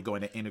 how are we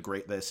going to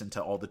integrate this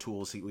into all the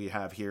tools that we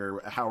have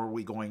here? How are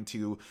we going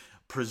to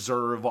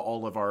preserve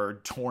all of our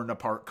torn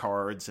apart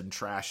cards and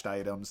trashed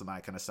items and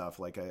that kind of stuff?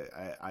 Like,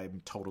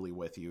 I'm totally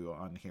with you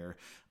on here.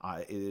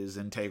 It is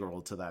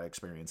integral to that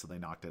experience, and they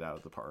knocked it out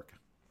of the park.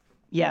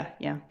 Yeah.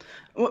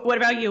 What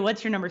about you?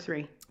 What's your number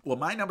 3? Well,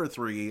 my number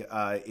 3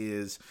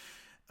 is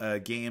a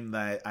game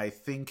that I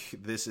think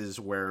this is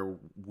where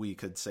we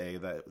could say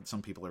that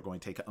some people are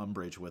going to take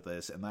umbrage with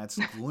this, and that's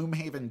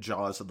Gloomhaven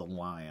Jaws of the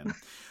Lion.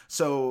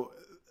 So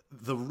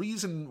the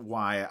reason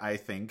why I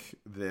think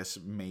this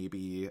may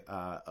be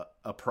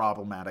a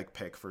problematic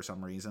pick for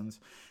some reasons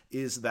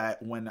is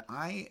that when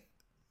I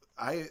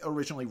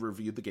originally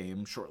reviewed the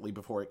game shortly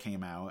before it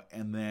came out,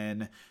 and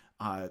then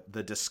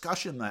the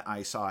discussion that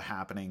I saw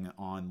happening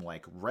on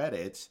like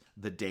Reddit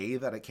the day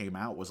that it came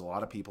out was a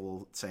lot of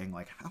people saying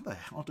like, how the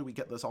hell do we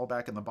get this all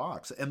back in the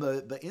box? And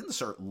the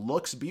insert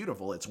looks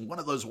beautiful. It's one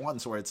of those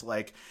ones where it's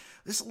like,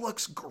 this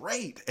looks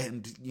great,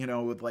 and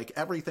like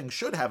everything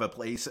should have a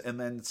place, and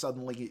then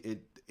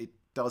suddenly it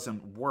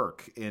doesn't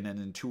work in an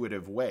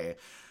intuitive way.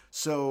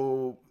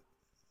 So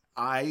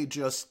I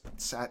just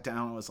sat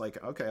down and was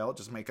like, okay, I'll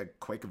just make a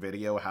quick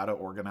video how to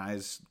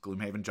organize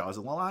Gloomhaven Jaws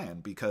of the Lion,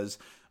 because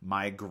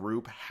my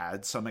group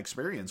had some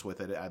experience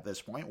with it at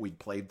this point. We'd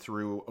played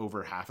through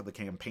over half of the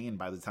campaign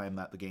by the time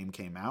that the game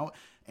came out,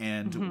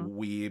 and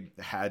we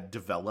had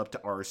developed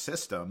our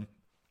system,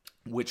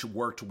 which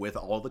worked with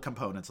all the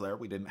components there.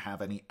 We didn't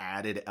have any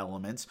added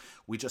elements.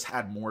 We just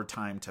had more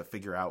time to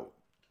figure out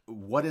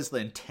what is the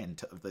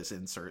intent of this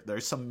insert.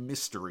 There's some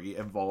mystery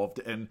involved,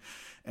 and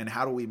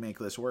how do we make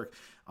this work?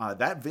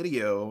 That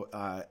video,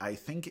 I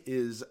think,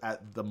 is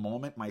at the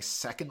moment my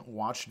second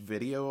watched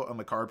video on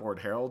the Cardboard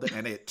Herald,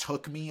 and it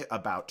took me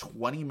about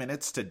 20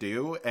 minutes to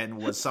do, and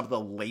was some of the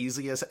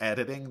laziest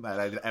editing that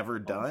I'd ever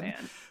done.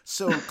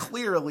 So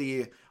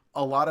clearly,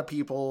 a lot of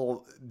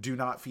people do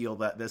not feel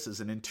that this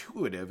is an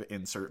intuitive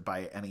insert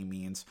by any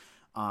means.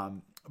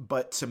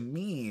 But to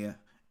me,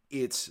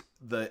 it's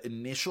the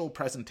initial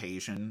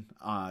presentation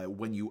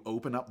when you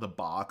open up the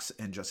box,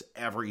 and just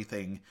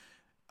everything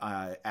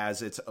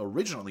as it's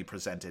originally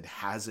presented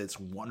has its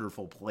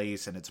wonderful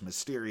place, and it's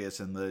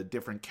mysterious, and the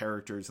different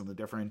characters and the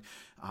different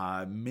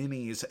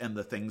minis and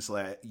the things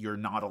that you're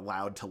not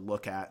allowed to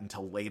look at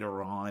until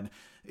later on.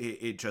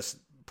 It just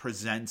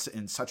presents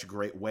in such a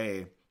great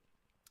way,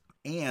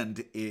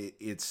 and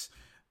it's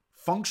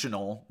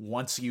functional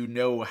once you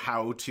know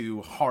how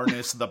to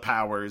harness the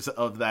powers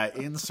of that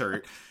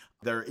insert.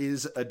 There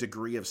is a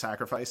degree of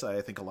sacrifice that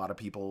I think a lot of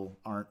people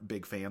aren't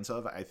big fans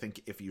of. I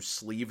think if you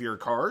sleeve your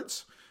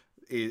cards,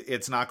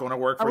 it's not going to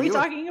work for you. Are we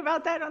talking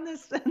about that on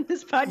this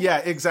podcast? Yeah,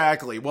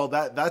 exactly. Well,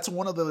 that's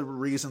one of the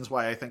reasons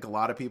why I think a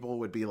lot of people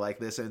would be like,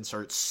 this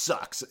insert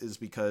sucks, is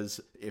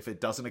because if it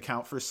doesn't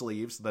account for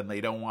sleeves, then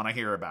they don't want to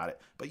hear about it.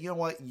 But you know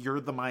what? You're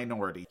the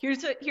minority.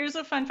 Here's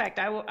a fun fact.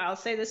 I'll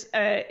say this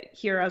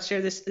here. I'll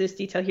share this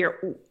detail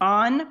here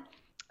on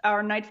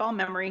our Nightfall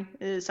memory.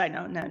 Side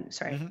note. No,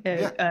 sorry.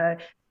 Yeah.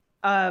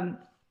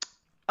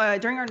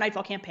 During our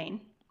Nightfall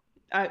campaign,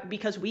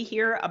 because we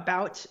hear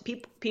about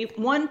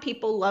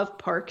people love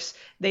parks.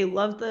 They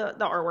love the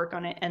artwork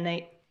on it, and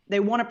they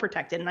want to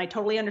protect it. And I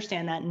totally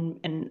understand that.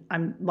 And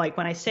I'm like,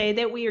 when I say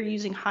that we are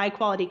using high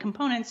quality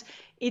components,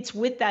 it's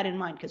with that in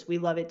mind, because we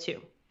love it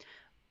too.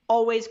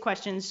 Always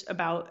questions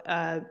about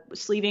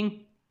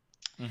sleeving,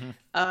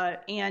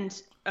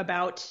 and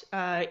about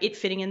it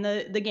fitting in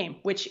the game,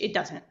 which it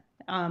doesn't.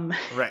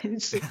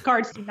 Right.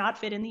 Cards do not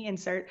fit in the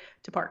insert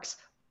to Parks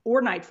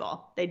or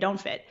Nightfall. They don't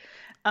fit.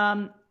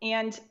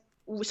 And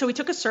so we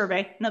took a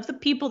survey, and of the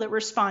people that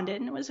responded,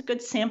 and it was a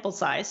good sample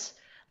size,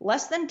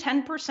 less than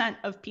 10%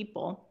 of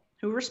people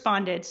who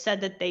responded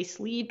said that they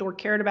sleeved or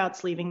cared about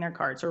sleeving their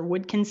cards or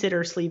would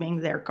consider sleeving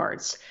their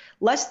cards.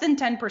 Less than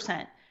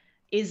 10%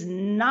 is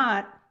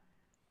not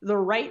the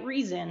right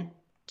reason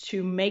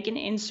to make an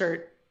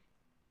insert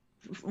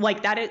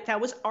like that.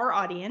 That was our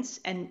audience,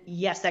 and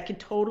yes, that could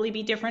totally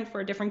be different for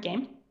a different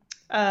game.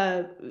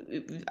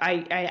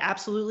 I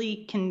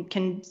absolutely can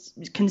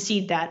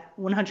concede that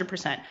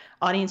 100%.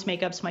 Audience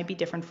makeups might be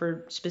different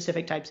for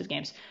specific types of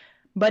games,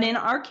 but in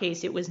our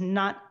case, it was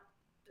not.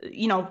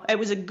 It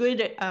was a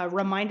good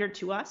reminder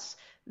to us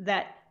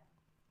that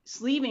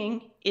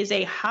sleeving is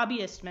a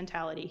hobbyist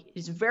mentality. It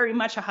is very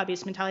much a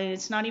hobbyist mentality, and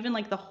it's not even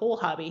like the whole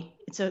hobby.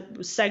 It's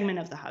a segment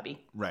of the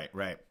hobby.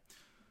 Right.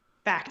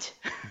 Fact.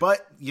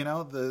 But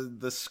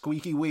the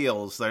squeaky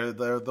wheels, they're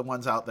the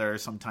ones out there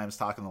sometimes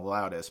talking the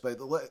loudest.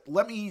 But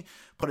let me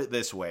put it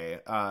this way: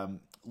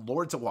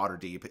 Lords of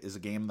Waterdeep is a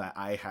game that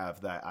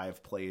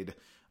I've played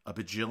a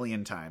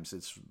bajillion times.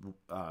 It's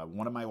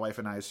one of my wife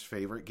and I's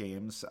favorite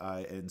games,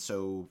 and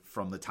so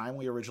from the time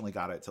we originally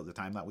got it till the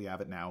time that we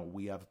have it now,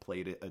 we have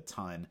played it a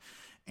ton.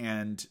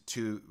 And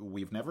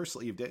we've never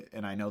sleeved it,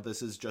 and I know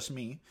this is just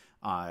me.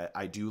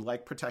 I do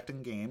like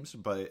protecting games,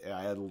 but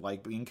I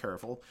like being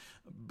careful.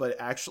 But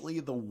actually,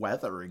 the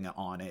weathering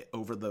on it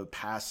over the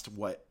past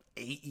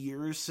 8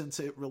 years since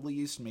it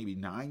released, maybe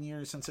 9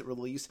 years since it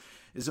released,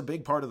 is a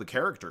big part of the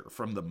character.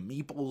 From the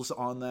meeples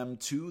on them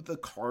to the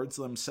cards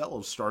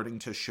themselves starting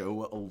to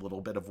show a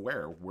little bit of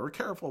wear. We're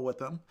careful with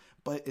them,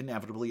 but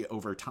inevitably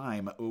over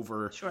time,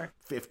 over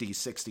 50,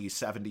 60,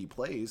 70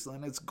 plays,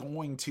 then it's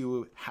going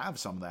to have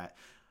some of that.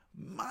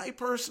 My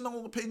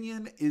personal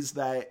opinion is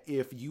that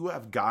if you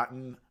have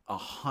gotten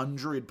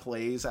 100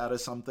 plays out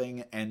of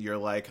something and you're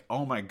like,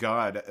 oh my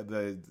god,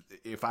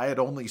 if I had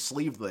only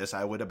sleeved this,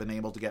 I would have been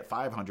able to get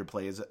 500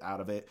 plays out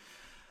of it,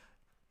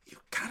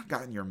 you've kind of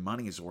gotten your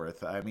money's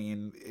worth. I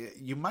mean,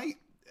 you might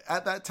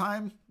at that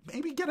time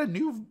maybe get a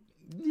new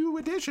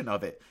edition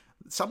of it.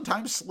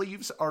 Sometimes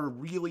sleeves are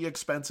really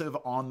expensive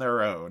on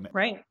their own.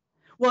 Right.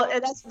 Well,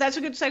 that's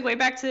a good segue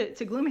back to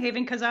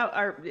Gloomhaven, because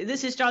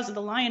this is Jaws of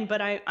the Lion,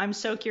 but I'm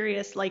so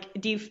curious. Like,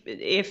 do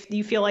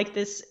you feel like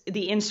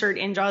the insert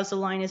in Jaws of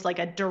the Lion is like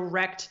a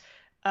direct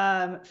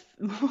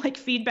like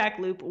feedback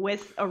loop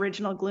with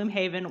original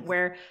Gloomhaven,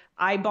 where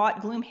I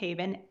bought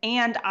Gloomhaven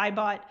and I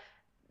bought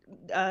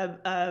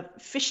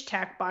fish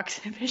tackle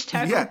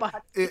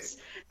boxes.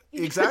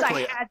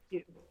 Exactly. I had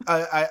to.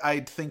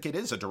 I think it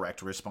is a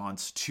direct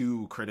response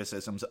to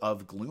criticisms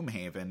of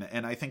Gloomhaven,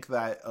 and I think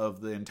that of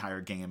the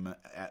entire game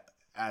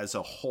as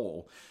a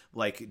whole.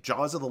 Like,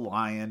 Jaws of the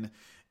Lion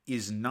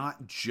is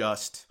not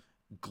just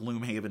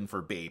Gloomhaven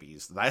for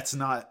babies. That's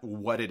not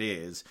what it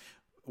is.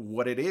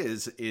 What it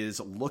is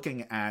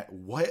looking at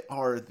what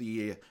are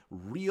the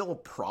real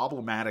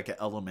problematic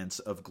elements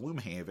of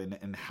Gloomhaven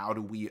and how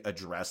do we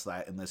address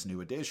that in this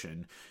new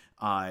edition.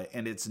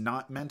 And it's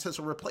not meant as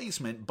a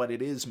replacement, but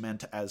it is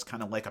meant as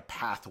kind of like a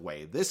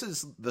pathway. This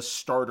is the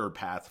starter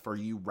path for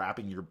you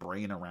wrapping your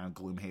brain around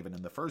Gloomhaven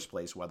in the first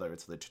place, whether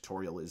it's the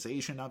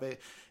tutorialization of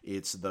it,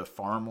 it's the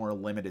far more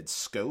limited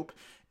scope,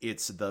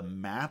 it's the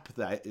map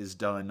that is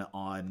done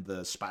on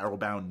the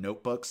spiral-bound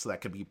notebooks that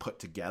can be put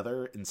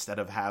together instead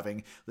of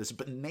having this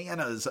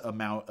bananas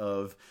amount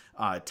of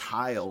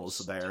tiles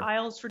there.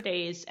 Tiles for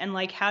days. And,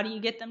 like, how do you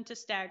get them to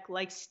stack?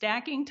 Like,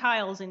 stacking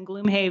tiles in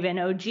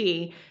Gloomhaven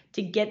OG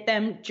to get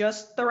them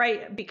just the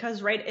right,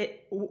 because,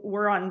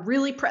 we're on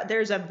really,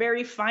 there's a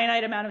very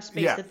finite amount of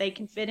space that they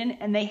can fit in,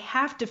 and they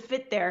have to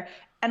fit there.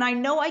 And I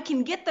know I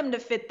can get them to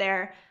fit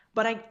there,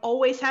 but I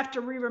always have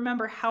to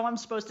remember how I'm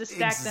supposed to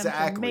stack them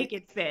to make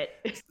it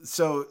fit.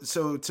 So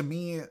to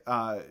me,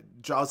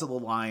 Jaws of the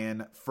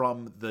Lion,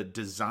 from the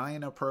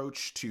design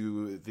approach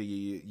to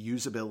the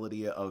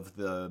usability of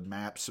the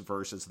maps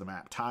versus the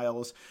map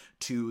tiles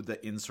to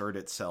the insert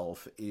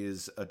itself,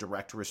 is a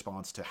direct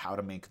response to how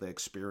to make the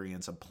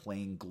experience of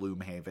playing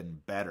Gloomhaven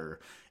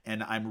better.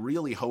 And I'm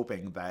really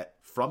hoping that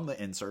from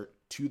the insert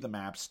to the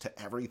maps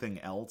to everything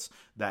else,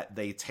 that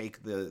they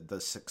take the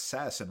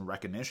success and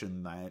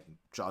recognition that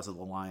Jaws of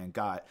the Lion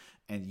got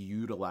and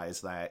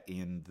utilize that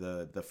in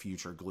the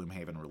future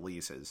Gloomhaven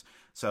releases.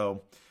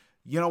 So,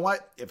 you know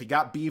what? If you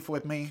got beef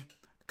with me,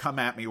 come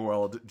at me,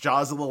 world.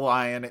 Jaws of the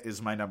Lion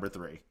is my number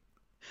 3.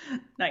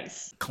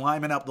 Nice.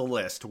 Climbing up the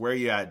list. Where are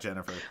you at,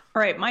 Jennifer?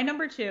 All right, my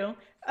number two,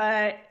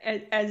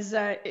 as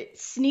it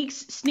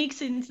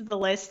sneaks into the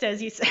list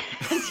as you said,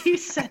 as you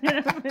said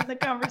in the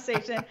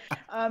conversation.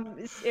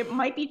 It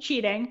might be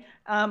cheating,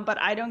 but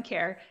I don't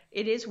care.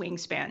 It is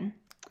Wingspan.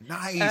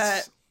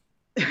 Nice.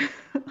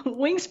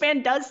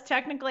 Wingspan does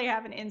technically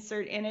have an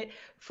insert in it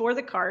for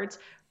the cards,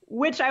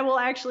 which I will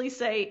actually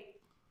say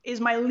is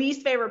my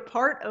least favorite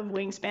part of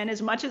Wingspan.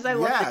 As much as I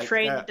love the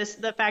tray,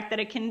 the fact that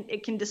it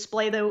can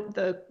display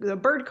the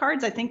bird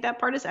cards, I think that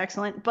part is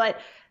excellent. But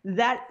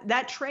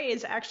that tray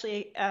is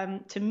actually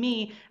to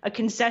me a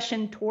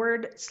concession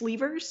toward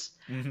sleevers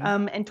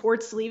and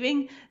toward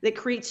sleeving that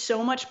creates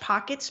so much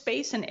pocket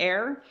space and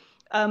air.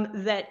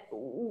 That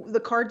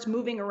the cards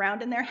moving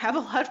around in there have a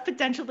lot of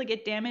potential to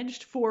get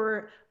damaged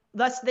for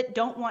us that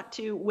don't want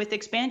to, with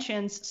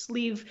expansions,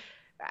 sleeve.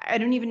 I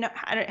don't even know.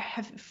 I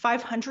have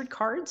 500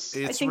 cards.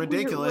 It's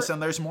ridiculous,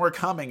 and there's more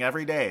coming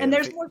every day. And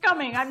there's more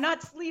coming. I'm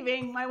not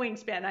sleeving my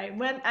Wingspan.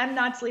 I'm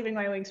not sleeving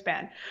my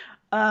Wingspan.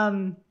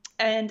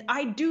 And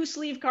I do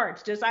sleeve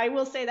cards. I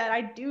will say that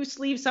I do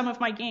sleeve some of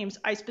my games.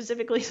 I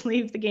specifically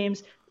sleeve the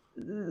games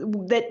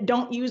that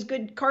don't use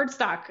good card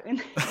stock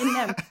in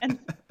them.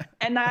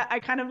 And I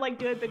kind of like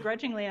do it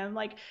begrudgingly. I'm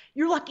like,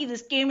 you're lucky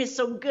this game is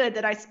so good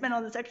that I spent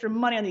all this extra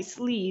money on these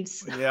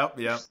sleeves. Yep.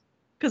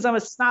 Because I'm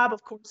a snob,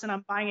 of course, and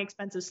I'm buying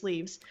expensive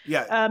sleeves.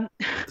 Yeah.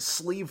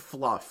 Sleeve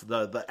fluff,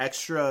 the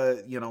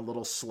extra,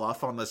 little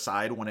sluff on the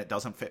side when it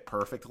doesn't fit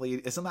perfectly.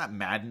 Isn't that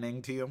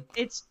maddening to you?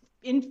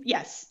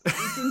 Yes.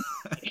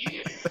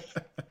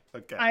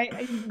 Okay.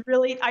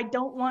 I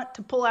don't want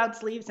to pull out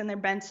sleeves and they're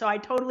bent, so I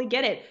totally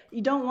get it.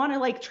 You don't want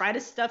to try to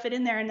stuff it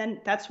in there, and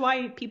then that's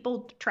why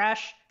people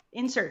trash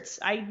inserts.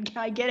 I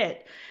get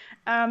it.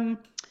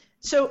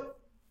 So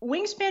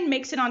Wingspan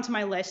makes it onto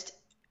my list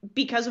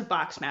because of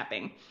box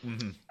mapping.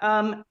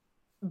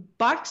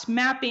 Box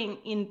mapping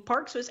in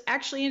parks was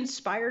actually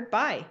inspired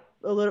by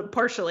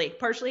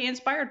partially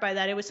inspired by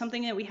that. It was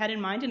something that we had in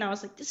mind, and I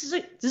was like, this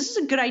is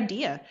a good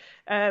idea.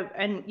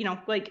 And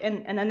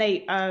then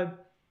they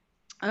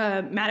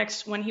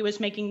Maddox, when he was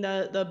making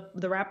the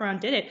wraparound,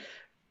 did it.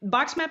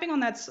 Box mapping on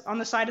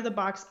the side of the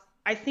box,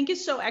 I think,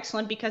 is so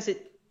excellent because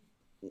it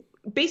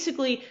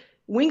basically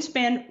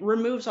Wingspan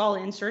removes all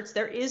inserts.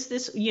 There is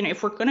this,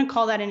 if we're going to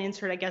call that an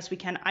insert, I guess we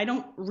can. I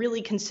don't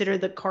really consider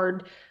the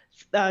card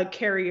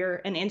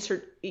carrier an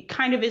insert. It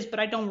kind of is, but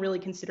I don't really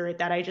consider it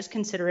that. I just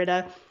consider it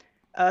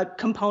a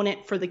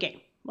component for the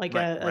game,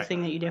 a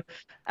thing that you do.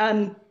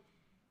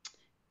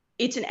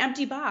 It's an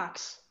empty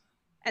box,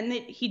 and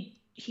that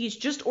he's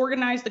just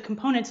organized the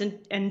components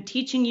and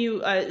teaching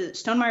you,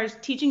 Stonemeyer's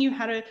teaching you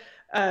how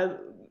to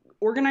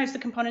organize the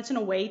components in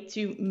a way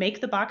to make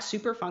the box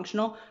super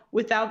functional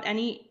without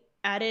any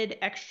added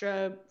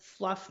extra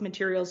fluff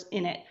materials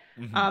in it.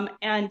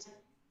 And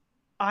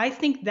I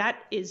think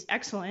that is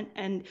excellent.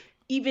 And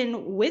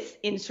even with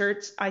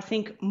inserts, I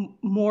think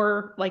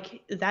more I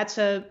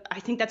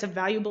think that's a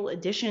valuable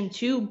addition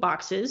to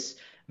boxes.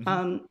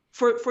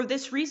 For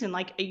this reason,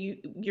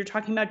 you're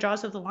talking about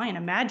Jaws of the Lion.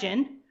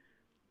 Imagine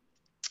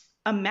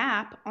a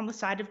map on the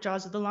side of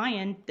Jaws of the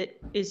Lion that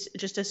is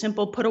just a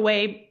simple put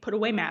away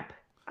map.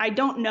 I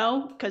don't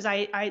know, because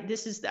I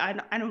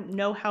don't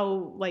know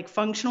how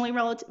functionally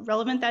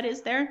relevant that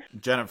is there.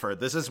 Jennifer,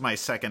 this is my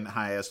second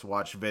highest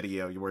watched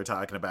video you were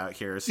talking about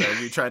here. So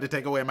you tried to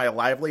take away my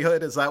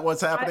livelihood? Is that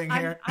what's happening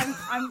here?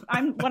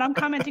 What I'm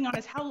commenting on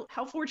is how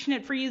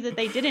fortunate for you that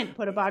they didn't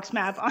put a box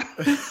map on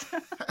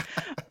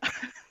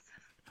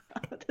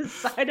the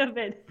side of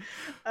it,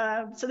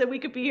 so that we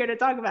could be here to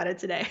talk about it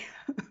today.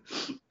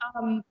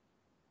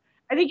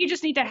 I think you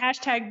just need to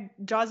hashtag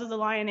Jaws of the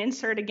Lion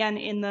insert again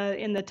in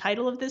the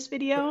title of this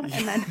video, and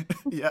then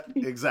yeah,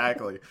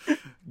 exactly.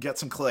 Get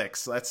some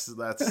clicks. That's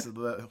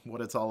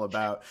what it's all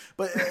about.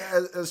 But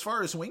as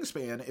far as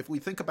Wingspan, if we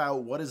think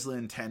about what is the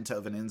intent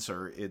of an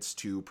insert, it's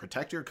to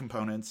protect your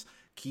components,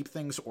 keep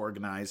things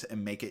organized,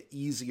 and make it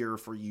easier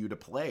for you to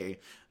play.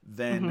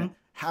 Then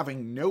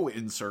having no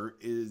insert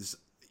is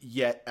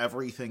yet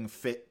everything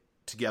fit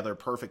together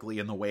perfectly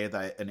in the way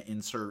that an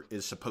insert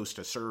is supposed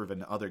to serve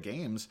in other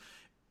games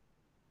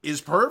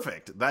is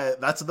perfect.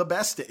 That's the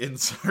best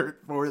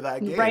insert for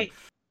that game. Right.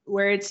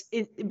 Where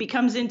it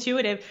becomes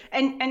intuitive.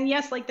 And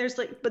yes, there's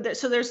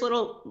there's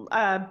little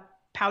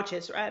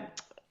pouches.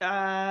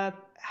 I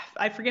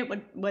forget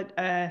what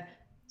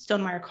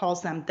Stonemeyer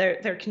calls them.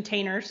 They're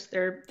containers.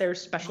 They're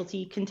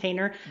specialty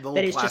container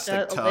that is just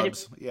a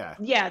tubs.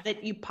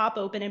 That you pop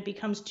open and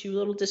becomes two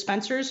little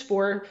dispensers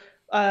for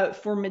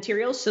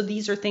materials. So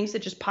these are things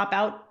that just pop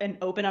out and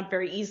open up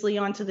very easily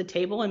onto the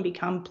table and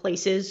become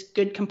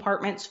good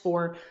compartments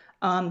for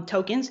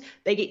tokens.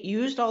 They get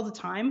used all the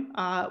time.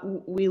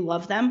 We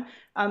love them.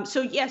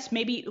 So yes,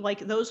 maybe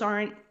those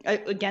aren't,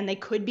 again, they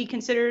could be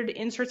considered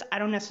inserts. I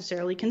don't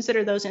necessarily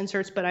consider those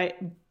inserts,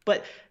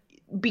 but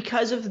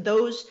because of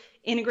those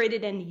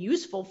integrated and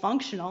useful,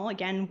 functional,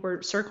 again,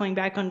 we're circling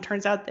back on,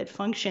 turns out that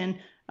function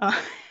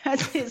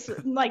is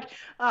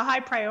a high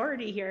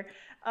priority here.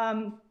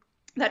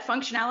 That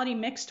functionality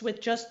mixed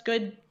with just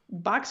good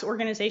box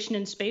organization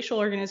and spatial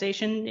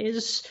organization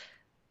is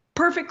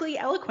perfectly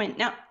eloquent.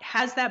 Now,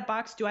 has that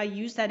box, do I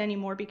use that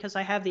anymore because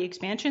I have the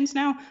expansions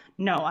now?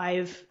 No,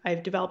 I've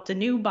developed a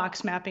new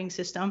box mapping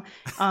system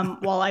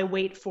while I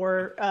wait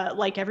for,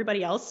 like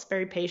everybody else,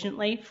 very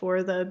patiently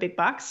for the big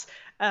box.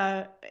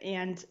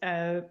 And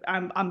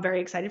I'm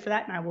very excited for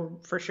that, and I will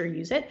for sure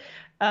use it.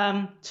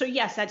 So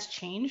yes, that's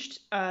changed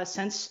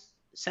since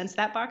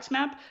that box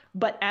map.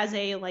 But as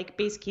a like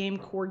base game,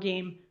 core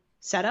game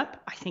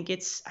setup, I think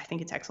it's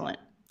excellent.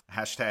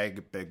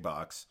 Hashtag big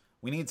box.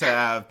 We need to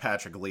have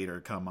Patrick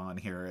Leader come on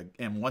here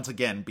and once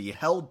again be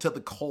held to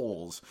the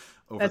coals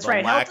over That's the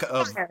right. lack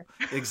of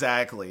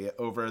exactly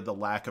over the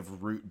lack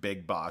of root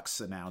big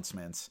box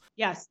announcements.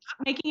 Yes,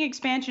 stop making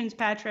expansions,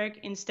 Patrick.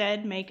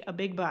 Instead, make a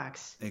big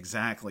box.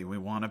 Exactly. We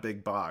want a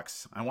big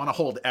box. I want to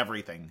hold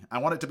everything. I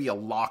want it to be a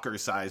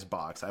locker-sized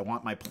box. I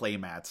want my play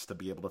mats to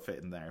be able to fit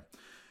in there.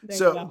 There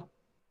you go.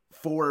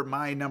 For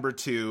my number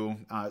 2,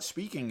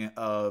 speaking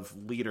of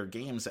Leader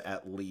games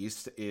at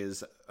least,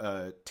 is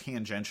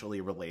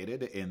tangentially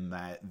related in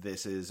that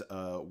this is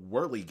a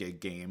Whirligig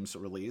Games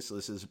release.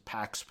 This is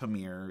PAX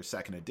Premier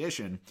 2nd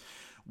Edition,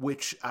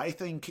 which I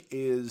think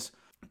is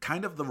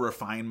kind of the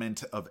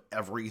refinement of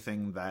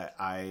everything that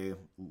I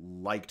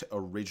liked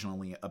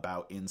originally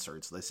about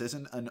inserts. This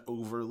isn't an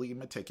overly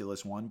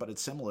meticulous one, but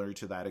it's similar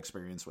to that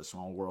experience with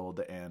Small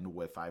World and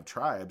with Five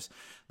Tribes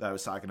that I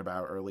was talking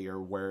about earlier,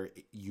 where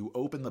you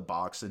open the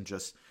box and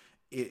just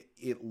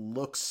it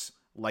looks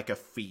like a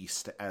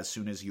feast as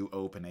soon as you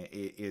open it.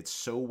 It's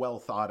so well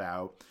thought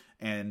out,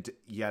 and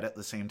yet at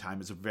the same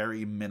time it's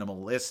very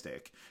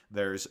minimalistic.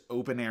 There's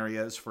open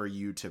areas for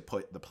you to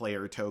put the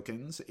player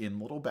tokens in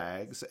little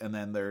bags, and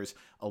then there's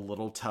a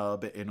little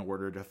tub in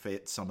order to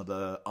fit some of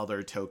the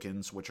other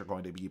tokens which are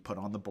going to be put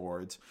on the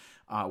boards.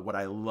 What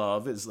I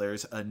love is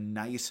there's a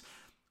nice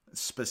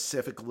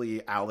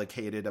specifically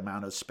allocated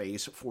amount of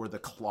space for the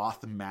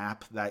cloth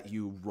map that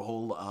you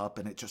roll up,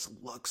 and it just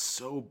looks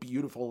so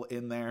beautiful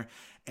in there.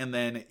 And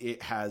then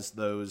it has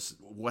those,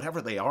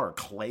 whatever they are,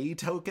 clay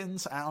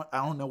tokens. I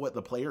don't know what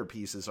the player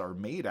pieces are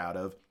made out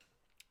of,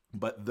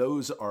 but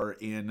those are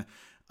in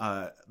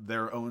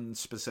their own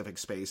specific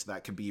space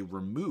that can be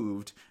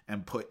removed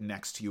and put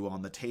next to you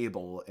on the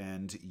table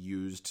and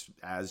used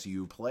as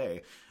you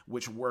play,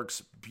 which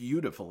works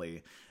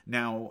beautifully.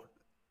 Now,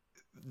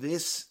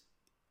 this,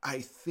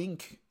 I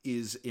think,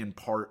 is in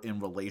part in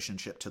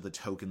relationship to the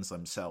tokens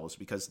themselves,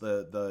 because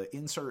the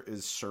insert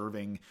is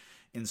serving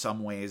in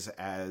some ways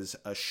as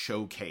a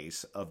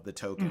showcase of the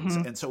tokens.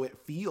 And so it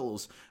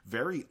feels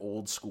very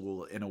old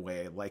school in a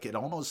way. Like it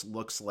almost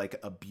looks like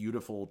a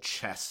beautiful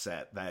chess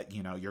set that,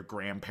 you know, your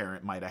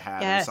grandparent might have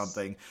had or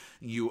something.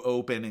 You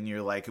open and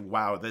you're like,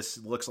 wow,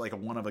 this looks like a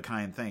one of a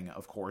kind thing.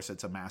 Of course,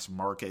 it's a mass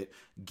market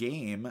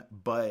game,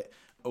 but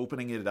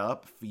opening it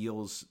up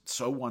feels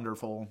so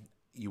wonderful.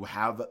 You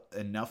have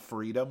enough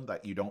freedom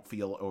that you don't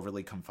feel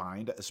overly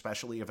confined,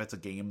 especially if it's a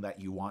game that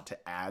you want to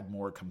add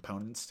more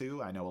components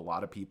to. I know a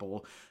lot of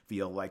people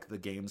feel like the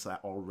games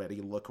that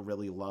already look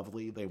really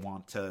lovely, they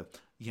want to,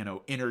 you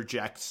know,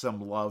 interject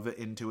some love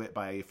into it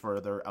by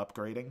further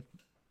upgrading.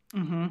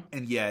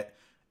 And yet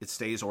it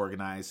stays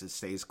organized, it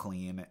stays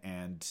clean,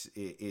 and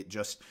it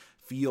just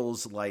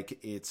feels like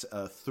it's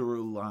a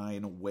through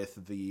line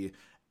with the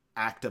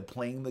act of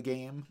playing the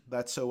game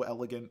that's so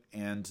elegant,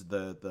 and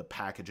the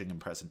packaging and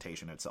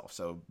presentation itself.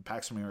 So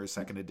PAX Premier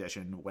 2nd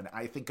Edition, when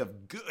I think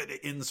of good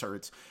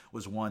inserts,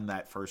 was one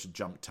that first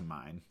jumped to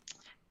mind.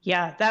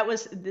 Yeah,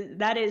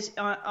 that is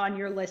on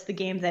your list, the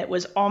game that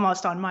was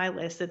almost on my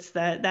list. That's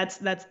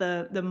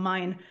the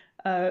mine.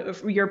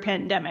 Your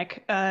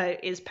pandemic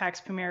is PAX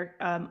Premier.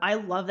 I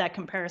love that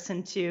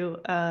comparison to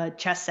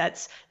chess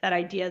sets. That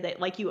idea that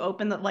like you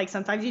open the, like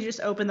sometimes you just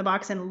open the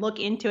box and look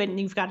into it, and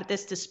you've got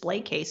this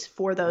display case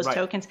for those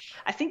tokens.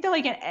 I think they're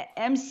like an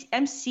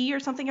MC or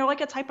something, or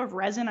like a type of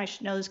resin. I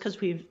should know this because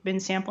we've been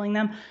sampling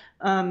them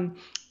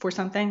for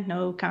something.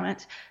 No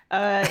comments.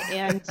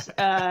 And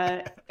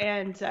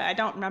I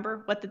don't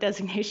remember what the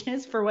designation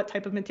is for what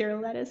type of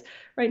material that is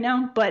right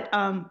now, but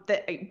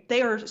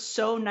they are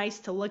so nice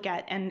to look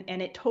at, and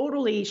it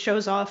totally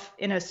shows off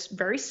in a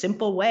very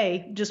simple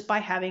way just by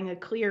having a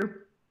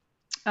clear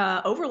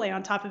overlay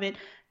on top of it,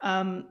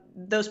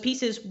 those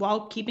pieces,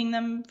 while keeping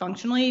them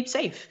functionally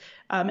safe.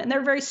 And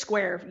they're very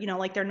square, you know,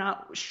 like they're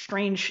not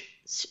strange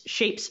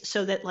shapes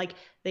so that like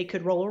they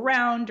could roll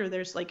around, or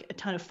there's like a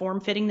ton of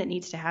form fitting that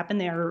needs to happen.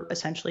 They are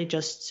essentially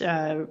just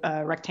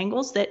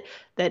rectangles that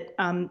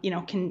you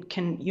know,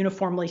 can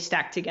uniformly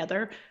stack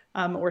together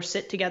or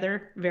sit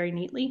together very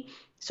neatly.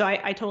 So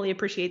I totally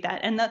appreciate that.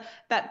 And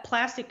that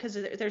plastic, because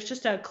there's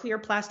just a clear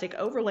plastic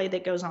overlay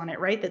that goes on it,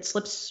 right? That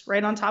slips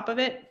right on top of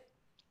it,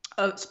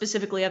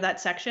 specifically of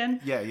that section.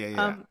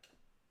 Yeah.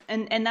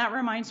 And that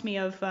reminds me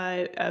of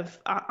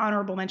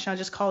honorable mention. I'll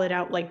just call it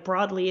out like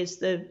broadly, is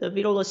the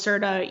Vita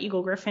Lacerda,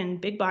 Eagle Griffin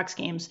big box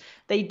games.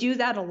 They do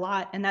that a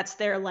lot, and that's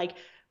their like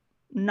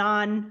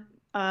non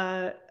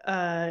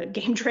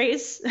game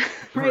trays,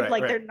 right? Right,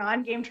 Like right. they're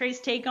non-game trays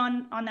take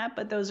on that,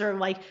 but those are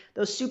like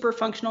those super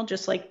functional,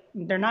 just like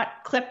they're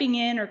not clipping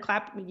in or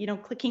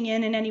clicking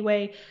in any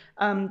way,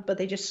 but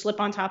they just slip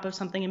on top of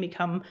something and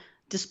become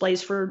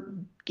displays for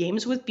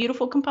games with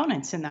beautiful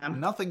components in them.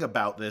 Nothing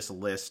about this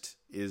list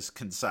is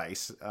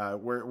concise.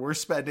 We're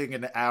spending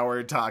an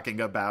hour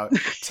talking about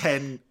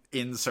 10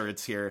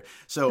 inserts here.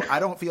 So I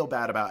don't feel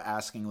bad about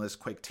asking this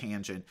quick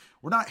tangent.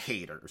 We're not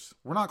haters.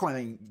 We're not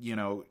going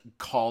to,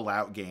 call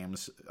out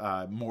games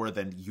more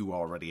than you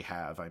already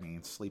have. I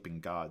mean, Sleeping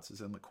Gods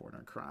is in the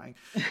corner crying.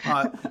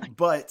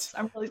 But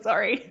I'm really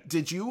sorry.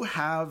 did you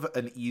have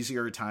an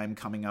easier time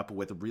coming up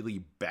with really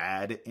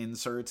bad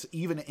inserts,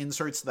 even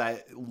inserts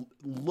that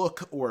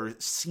look or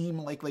seem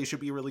like they should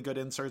be really good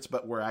inserts,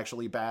 but were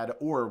actually bad,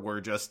 or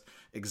were just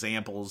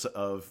examples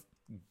of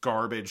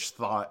garbage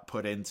thought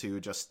put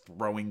into just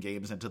throwing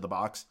games into the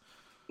box?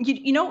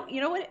 You know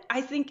what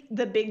I think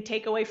the big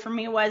takeaway for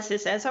me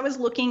is as I was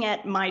looking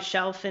at my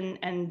shelf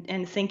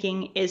and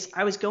thinking, is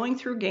I was going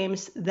through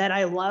games that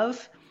I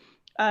love,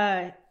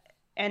 and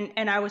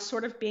I was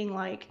sort of being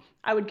like,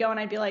 I would go and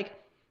I'd be like,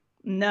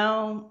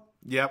 no,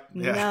 Yep.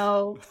 Yeah.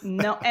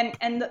 no,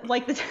 and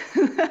like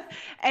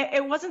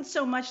it wasn't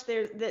so much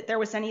that there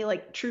was any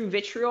like true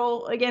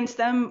vitriol against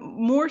them,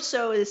 more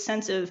so a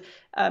sense of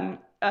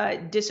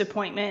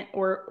disappointment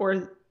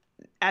or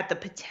at the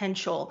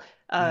potential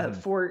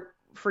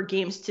for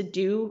games to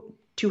do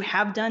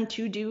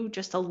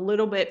just a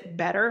little bit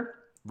better,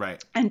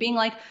 Right. and being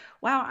like,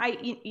 wow,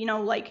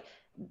 like,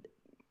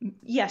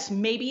 yes,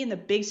 maybe in the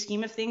big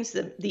scheme of things,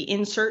 the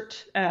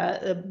insert,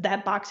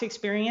 that box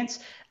experience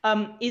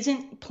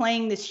isn't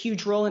playing this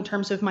huge role in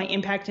terms of my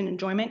impact and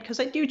enjoyment, because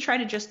I do try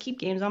to just keep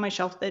games on my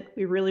shelf that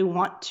we really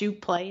want to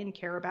play and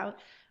care about.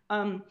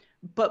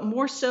 But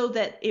more so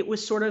that it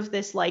was sort of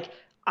this, like,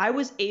 I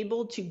was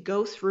able to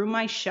go through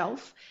my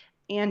shelf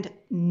and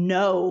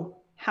know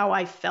how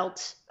I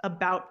felt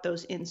about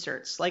those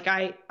inserts. Like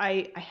I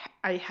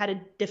had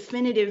a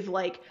definitive,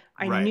 like,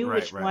 I knew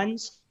which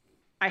ones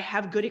I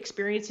have good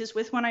experiences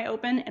with when I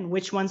open and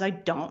which ones I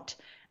don't.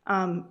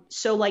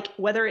 So like,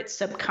 whether it's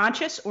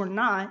subconscious or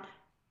not,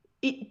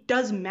 it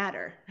does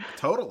matter.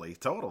 Totally.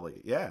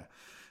 Yeah.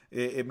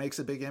 It makes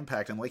a big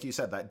impact. And like you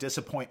said, that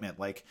disappointment,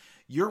 like,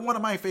 you're one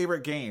of my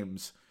favorite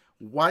games.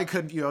 Why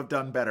couldn't you have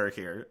done better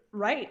here?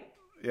 Right.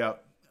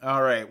 Yep.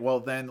 All right. Well,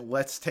 then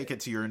let's take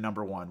it to your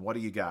number one. What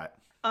do you got?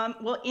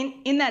 Well,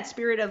 in that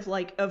spirit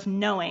of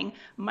knowing,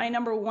 my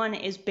number one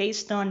is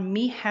based on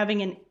me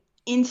having an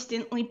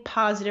instantly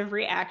positive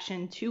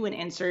reaction to an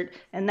insert,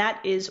 and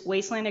that is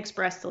Wasteland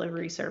Express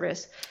delivery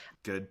service.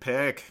 Good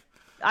pick.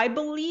 I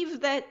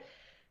believe that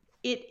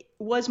it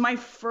was my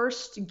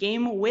first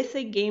game with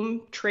a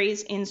game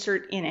trays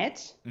insert in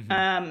it.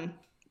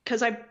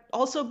 Because I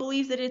also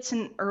believe that it's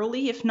an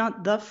early, if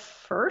not the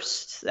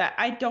first.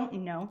 I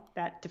don't know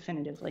that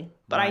definitively,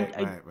 but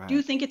I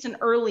do think it's an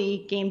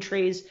early game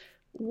trays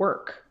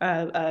work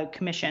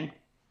commission.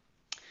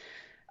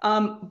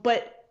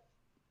 But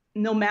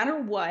no matter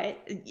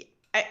what,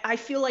 I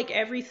feel like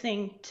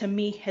everything to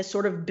me has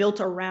sort of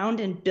built around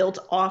and built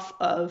off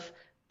of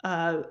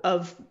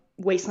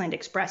Wasteland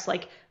Express.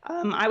 Like,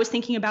 I was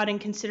thinking about and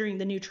considering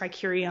the new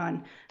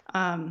Tricurion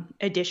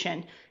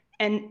edition,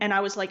 and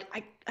I was like,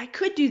 I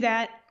could do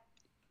that,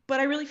 but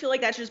I really feel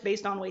like that's just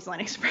based on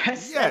Wasteland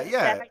Express. Yeah,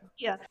 that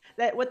idea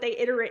that what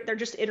they're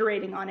just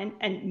iterating on,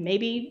 and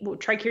maybe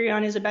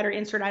Tricurion is a better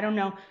insert. I don't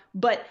know,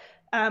 but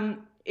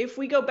if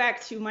we go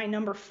back to my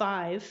number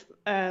 5,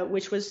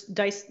 which was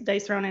Dice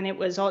Throne, and it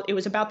was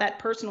about that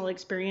personal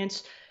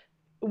experience.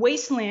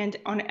 Wasteland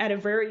at a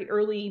very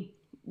early,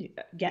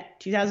 again,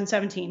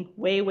 2017,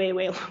 way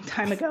long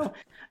time ago,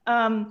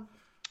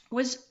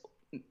 was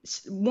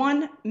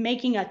one,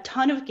 making a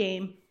ton of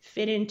game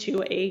fit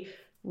into a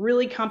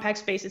really compact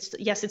space.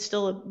 It's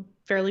still a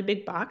fairly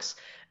big box,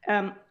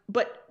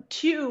 but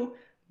 2,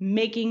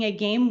 making a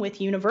game with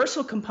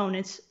universal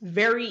components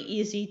very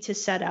easy to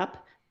set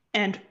up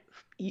and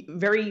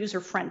very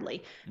user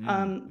friendly.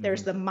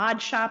 There's the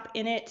mod shop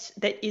in it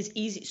that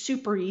is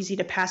super easy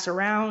to pass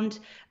around.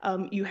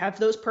 You have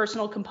those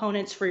personal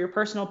components for your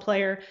personal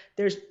player.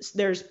 There's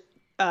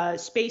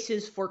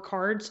spaces for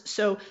cards.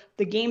 So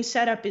the game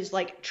setup is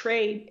like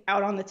tray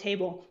out on the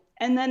table.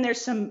 And then there's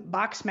some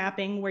box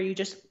mapping where you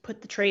just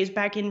put the trays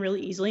back in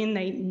really easily, and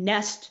they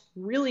nest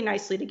really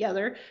nicely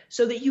together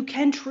so that you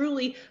can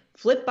truly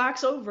flip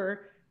box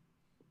over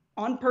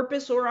on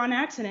purpose or on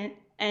accident,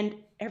 and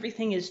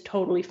everything is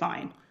totally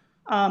fine.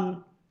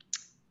 And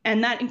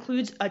that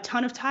includes a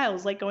ton of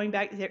tiles, like going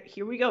back there.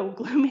 Here we go.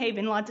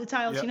 Gloomhaven, lots of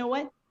tiles. Yep. You know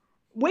what?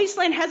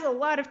 Wasteland has a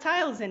lot of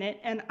tiles in it,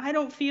 and I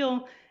don't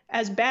feel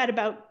as bad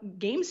about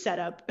game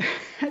setup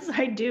as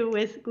I do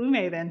with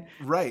Gloomhaven.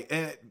 Right.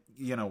 And,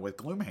 with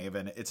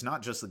Gloomhaven, it's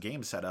not just the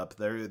game setup.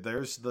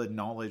 There's the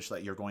knowledge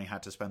that you're going to have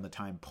to spend the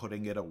time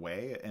putting it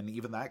away, and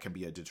even that can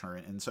be a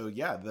deterrent. And so,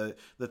 yeah,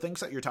 the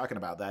things that you're talking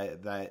about,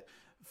 that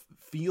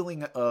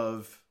feeling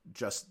of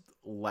just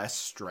less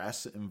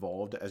stress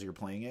involved as you're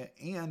playing it,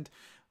 and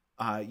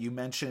You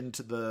mentioned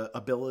the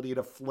ability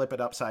to flip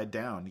it upside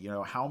down. You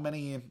know, how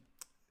many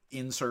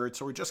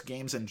inserts or just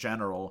games in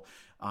general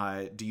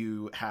do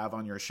you have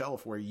on your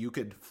shelf where you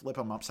could flip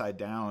them upside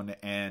down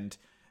and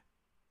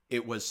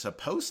it was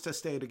supposed to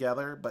stay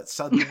together, but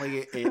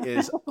suddenly it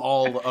is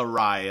all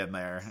awry in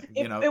there?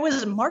 You know, it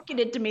was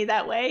marketed to me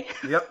that way.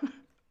 Yep.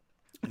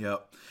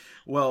 Yep.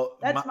 Well,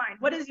 that's mine.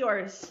 What is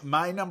yours?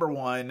 My number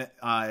one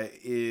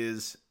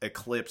is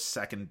Eclipse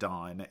Second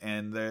Dawn,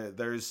 and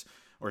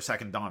or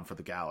Second Dawn for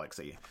the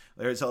Galaxy.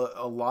 There's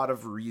a lot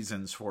of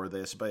reasons for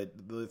this, but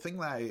the thing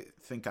that I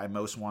think I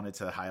most wanted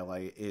to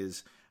highlight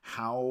is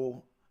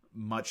how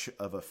much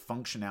of a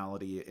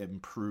functionality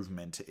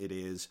improvement it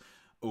is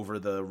over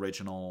the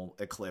original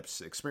Eclipse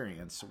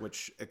experience,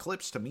 which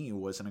Eclipse to me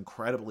was an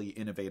incredibly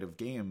innovative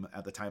game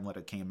at the time that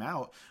it came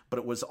out, but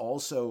it was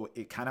also,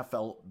 it kind of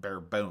felt bare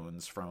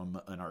bones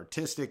from an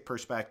artistic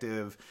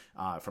perspective,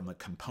 from the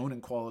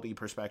component quality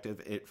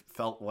perspective. It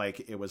felt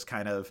like it was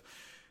kind of,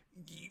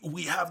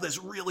 we have this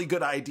really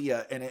good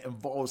idea and it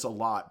involves a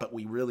lot, but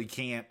we really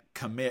can't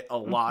commit a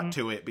lot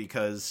to it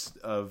because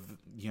of,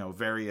 you know,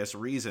 various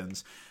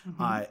reasons.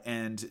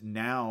 And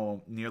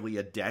now, nearly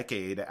a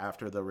decade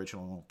after the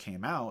original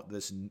came out,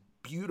 this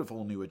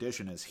beautiful new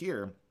edition is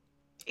here.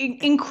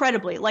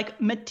 Incredibly,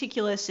 like,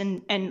 meticulous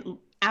and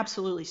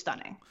absolutely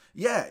stunning.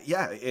 Yeah.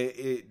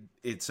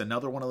 It's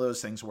another one of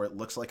those things where it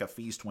looks like a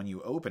feast when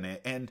you open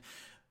it. And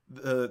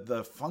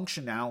the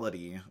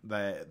functionality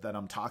that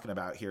I'm talking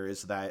about here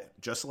is that,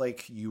 just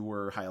like you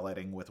were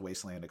highlighting with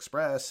Wasteland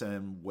Express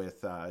and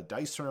with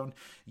Dice Throne,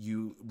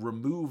 you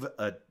remove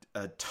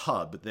a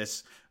tub,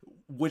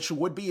 which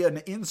would be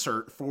an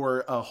insert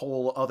for a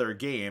whole other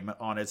game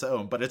on its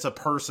own, but it's a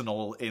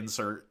personal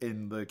insert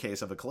in the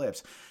case of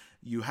Eclipse.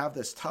 You have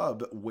this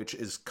tub which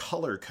is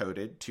color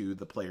coded to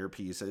the player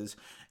pieces,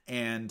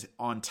 and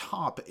on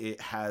top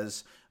it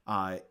has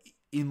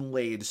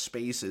inlaid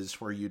spaces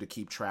for you to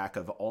keep track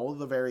of all of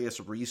the various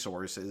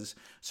resources.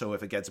 So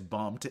if it gets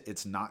bumped,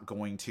 it's not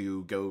going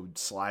to go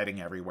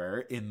sliding everywhere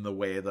in the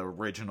way the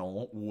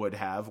original would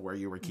have, where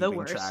you were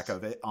keeping track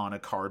of it on a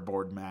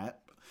cardboard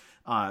mat.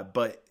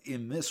 But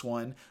in this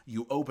one,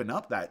 you open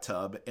up that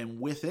tub, and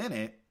within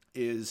it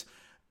is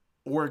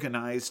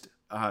organized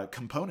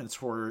components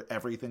for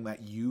everything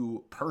that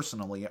you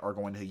personally are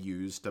going to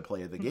use to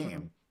play the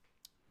game.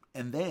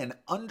 And then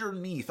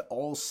underneath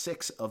all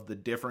 6 of the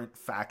different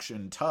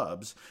faction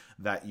tubs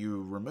that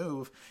you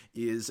remove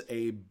is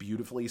a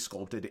beautifully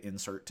sculpted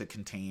insert to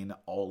contain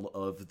all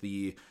of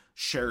the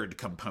shared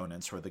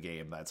components for the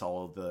game. That's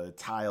all of the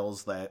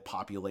tiles that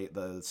populate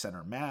the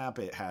center map.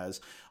 It has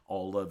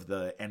all of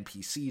the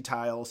NPC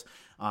tiles.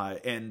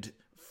 And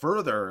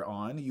further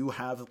on, you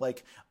have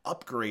like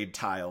upgrade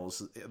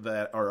tiles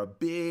that are a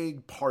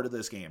big part of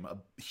this game. A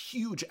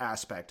huge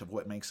aspect of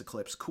what makes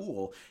Eclipse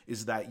cool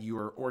is that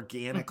you're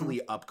organically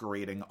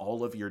upgrading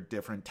all of your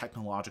different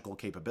technological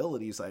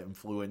capabilities that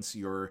influence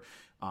your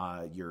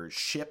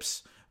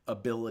ship's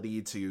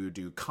ability to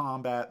do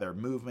combat, their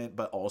movement,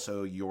 but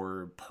also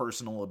your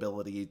personal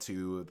ability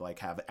to like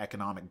have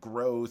economic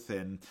growth,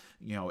 and,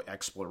 you know,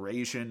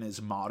 exploration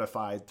is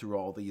modified through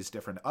all these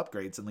different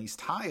upgrades. And these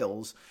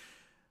tiles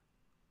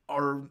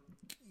are,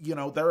 you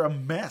know, they're a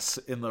mess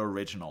in the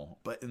original,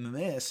 but in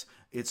this,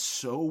 it's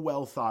so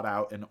well thought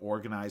out and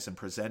organized and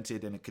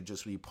presented, and it could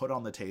just be put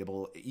on the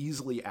table,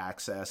 easily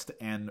accessed,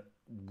 and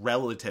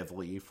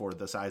relatively, for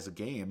the size of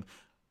game,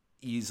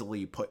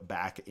 easily put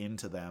back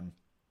into them.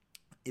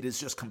 It is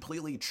just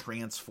completely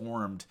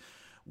transformed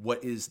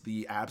what is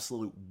the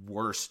absolute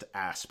worst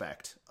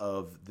aspect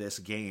of this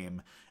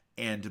game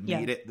and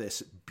made it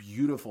this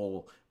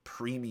beautiful,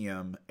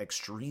 premium,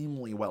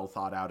 extremely well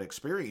thought out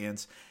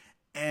experience.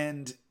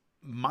 And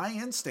my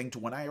instinct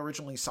when I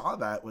originally saw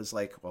that was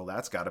like, well,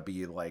 that's got to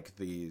be like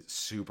the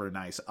super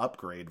nice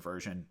upgrade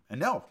version. And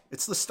no,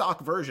 it's the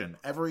stock version.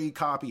 Every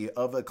copy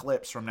of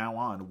Eclipse from now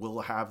on will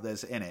have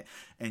this in it.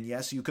 And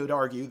yes, you could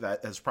argue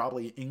that has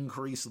probably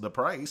increased the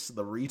price.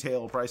 The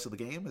retail price of the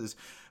game is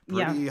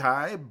pretty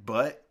high,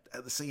 but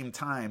at the same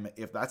time,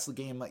 if that's the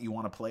game that you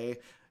want to play,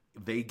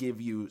 they give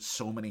you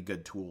so many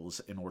good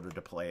tools in order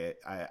to play it.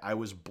 I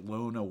was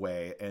blown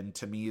away. And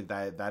to me,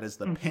 that is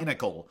the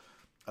pinnacle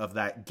of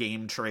that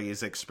game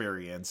trays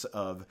experience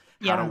of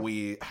how do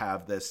we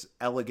have this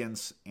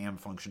elegance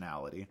and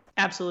functionality.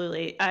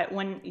 Absolutely.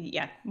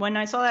 When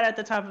I saw that at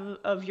the top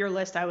of your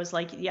list, I was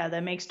like, yeah,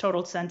 that makes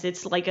total sense.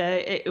 It's like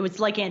it was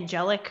like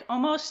angelic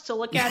almost to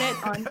look at it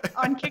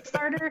on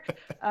Kickstarter.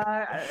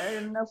 I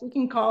don't know if we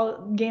can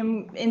call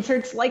game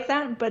inserts like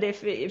that, but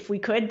if we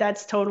could,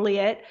 that's totally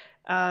it.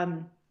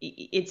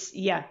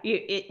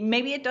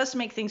 Maybe it does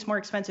make things more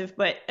expensive,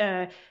 but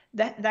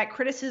that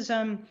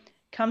criticism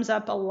comes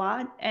up a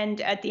lot. And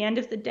at the end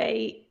of the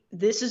day,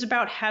 this is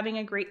about having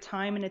a great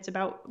time, and it's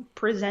about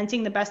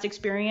presenting the best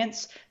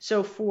experience.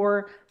 So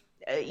for,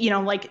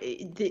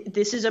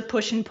 this is a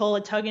push and pull,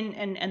 a tug,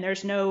 and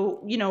there's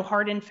no,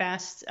 hard and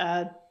fast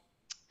right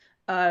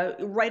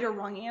or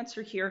wrong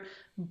answer here.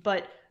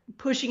 But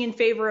pushing in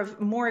favor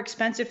of more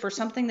expensive for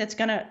something that's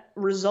going to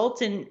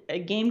result in a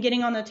game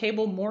getting on the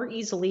table more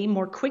easily,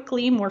 more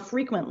quickly, more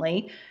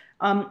frequently,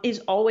 is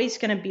always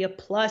going to be a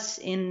plus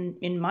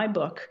in my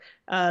book.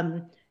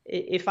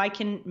 If I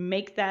can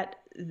make that,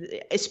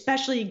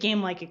 especially a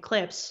game like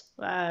Eclipse,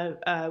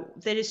 that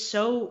is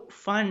so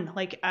fun.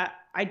 Like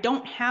I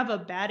don't have a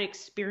bad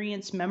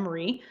experience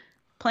memory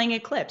playing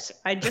Eclipse.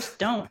 I just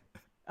don't.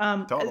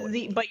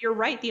 Totally. But you're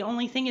right. The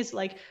only thing is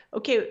like,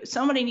 okay,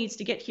 somebody needs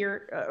to get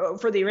here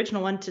for the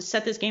original one to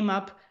set this game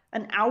up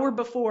an hour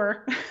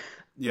before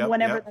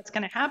whenever that's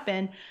going to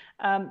happen,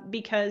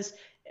 because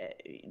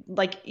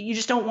like you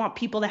just don't want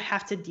people to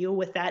have to deal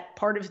with that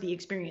part of the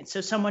experience. So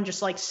someone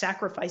just like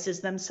sacrifices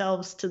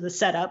themselves to the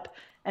setup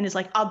and is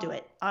like, I'll do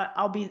it.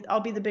 I'll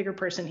be the bigger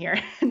person here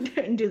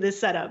and do this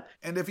setup.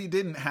 And if you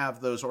didn't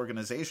have those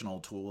organizational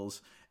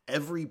tools,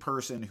 every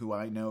person who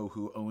I know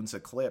who owns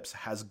Eclipse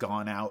has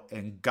gone out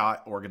and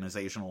got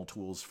organizational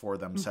tools for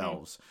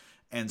themselves.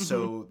 And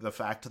so the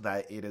fact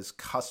that it is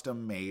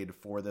custom made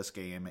for this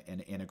game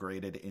and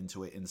integrated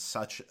into it in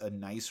such a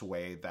nice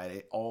way that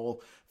it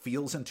all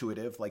feels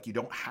intuitive, like you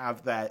don't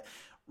have that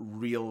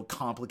real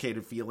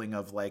complicated feeling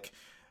of like,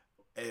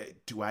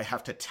 do I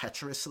have to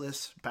Tetris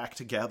this back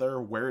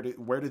together? Where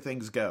do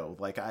things go?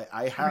 Like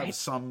I have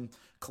some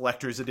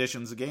collector's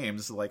editions of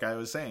games, like I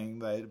was saying,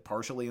 that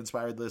partially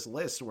inspired this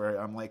list where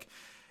I'm like,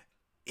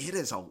 it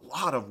is a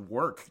lot of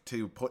work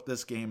to put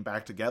this game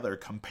back together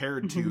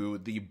compared to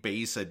the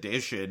base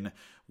edition,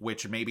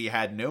 which maybe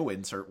had no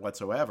insert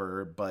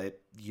whatsoever,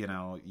 but you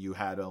know, you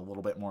had a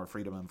little bit more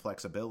freedom and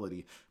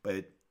flexibility.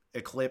 But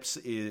Eclipse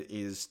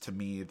is to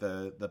me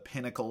the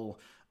pinnacle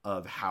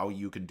of how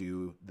you can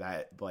do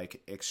that,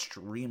 like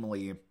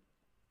extremely,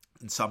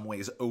 in some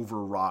ways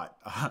overwrought,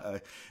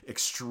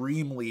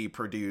 extremely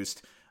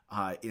produced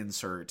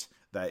insert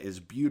that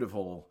is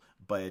beautiful,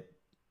 but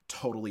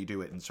totally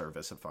do it in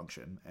service of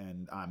function,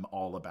 and I'm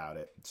all about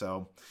it.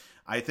 So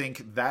I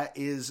think that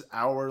is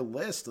our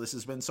list. This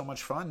has been so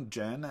much fun.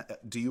 Jen,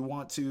 do you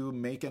want to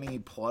make any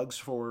plugs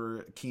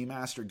for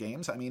Keymaster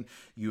games? I mean,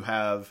 you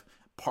have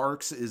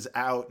Parks is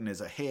out and is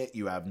a hit.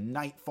 You have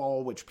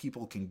Nightfall, which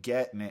people can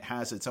get, and it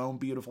has its own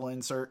beautiful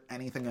insert.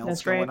 Anything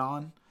else going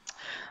on?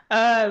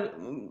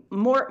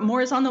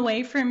 More is on the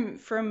way from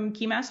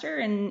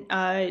Keymaster in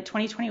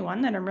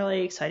 2021 that I'm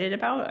really excited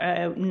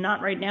about.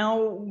 Not right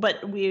now,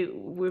 but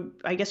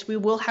I guess we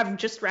will have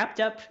just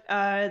wrapped up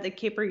the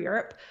Caper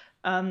Europe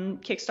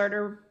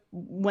Kickstarter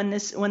when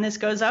this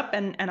goes up,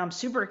 and I'm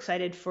super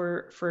excited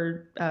for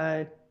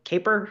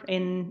Caper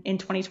in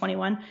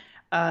 2021,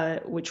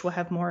 which will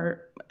have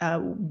more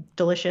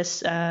delicious,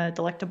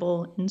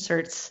 delectable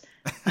inserts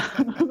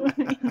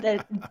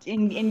that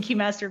in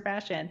Keymaster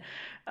fashion,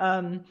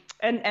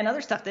 and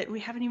other stuff that we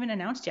haven't even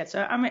announced yet.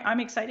 So I'm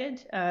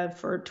excited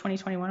for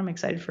 2021. I'm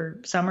excited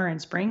for summer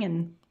and spring,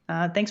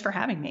 and thanks for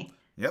having me.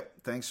 Yep.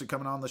 Thanks for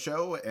coming on the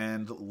show,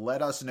 and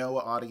let us know,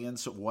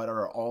 audience, what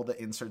are all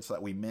the inserts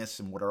that we missed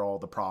and what are all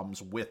the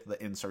problems with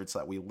the inserts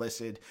that we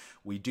listed.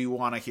 We do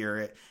want to hear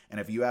it. And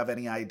if you have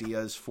any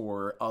ideas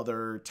for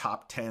other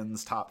top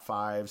 10s, top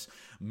 5s,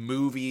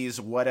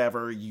 movies,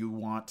 whatever you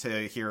want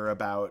to hear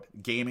about,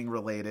 gaming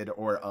related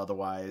or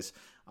otherwise,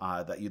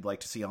 that you'd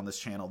like to see on this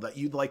channel, that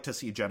you'd like to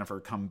see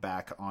Jennifer come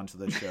back onto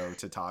the show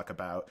to talk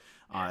about,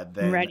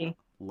 then I'm ready.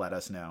 Let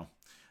us know.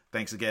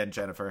 Thanks again,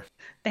 Jennifer.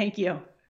 Thank you.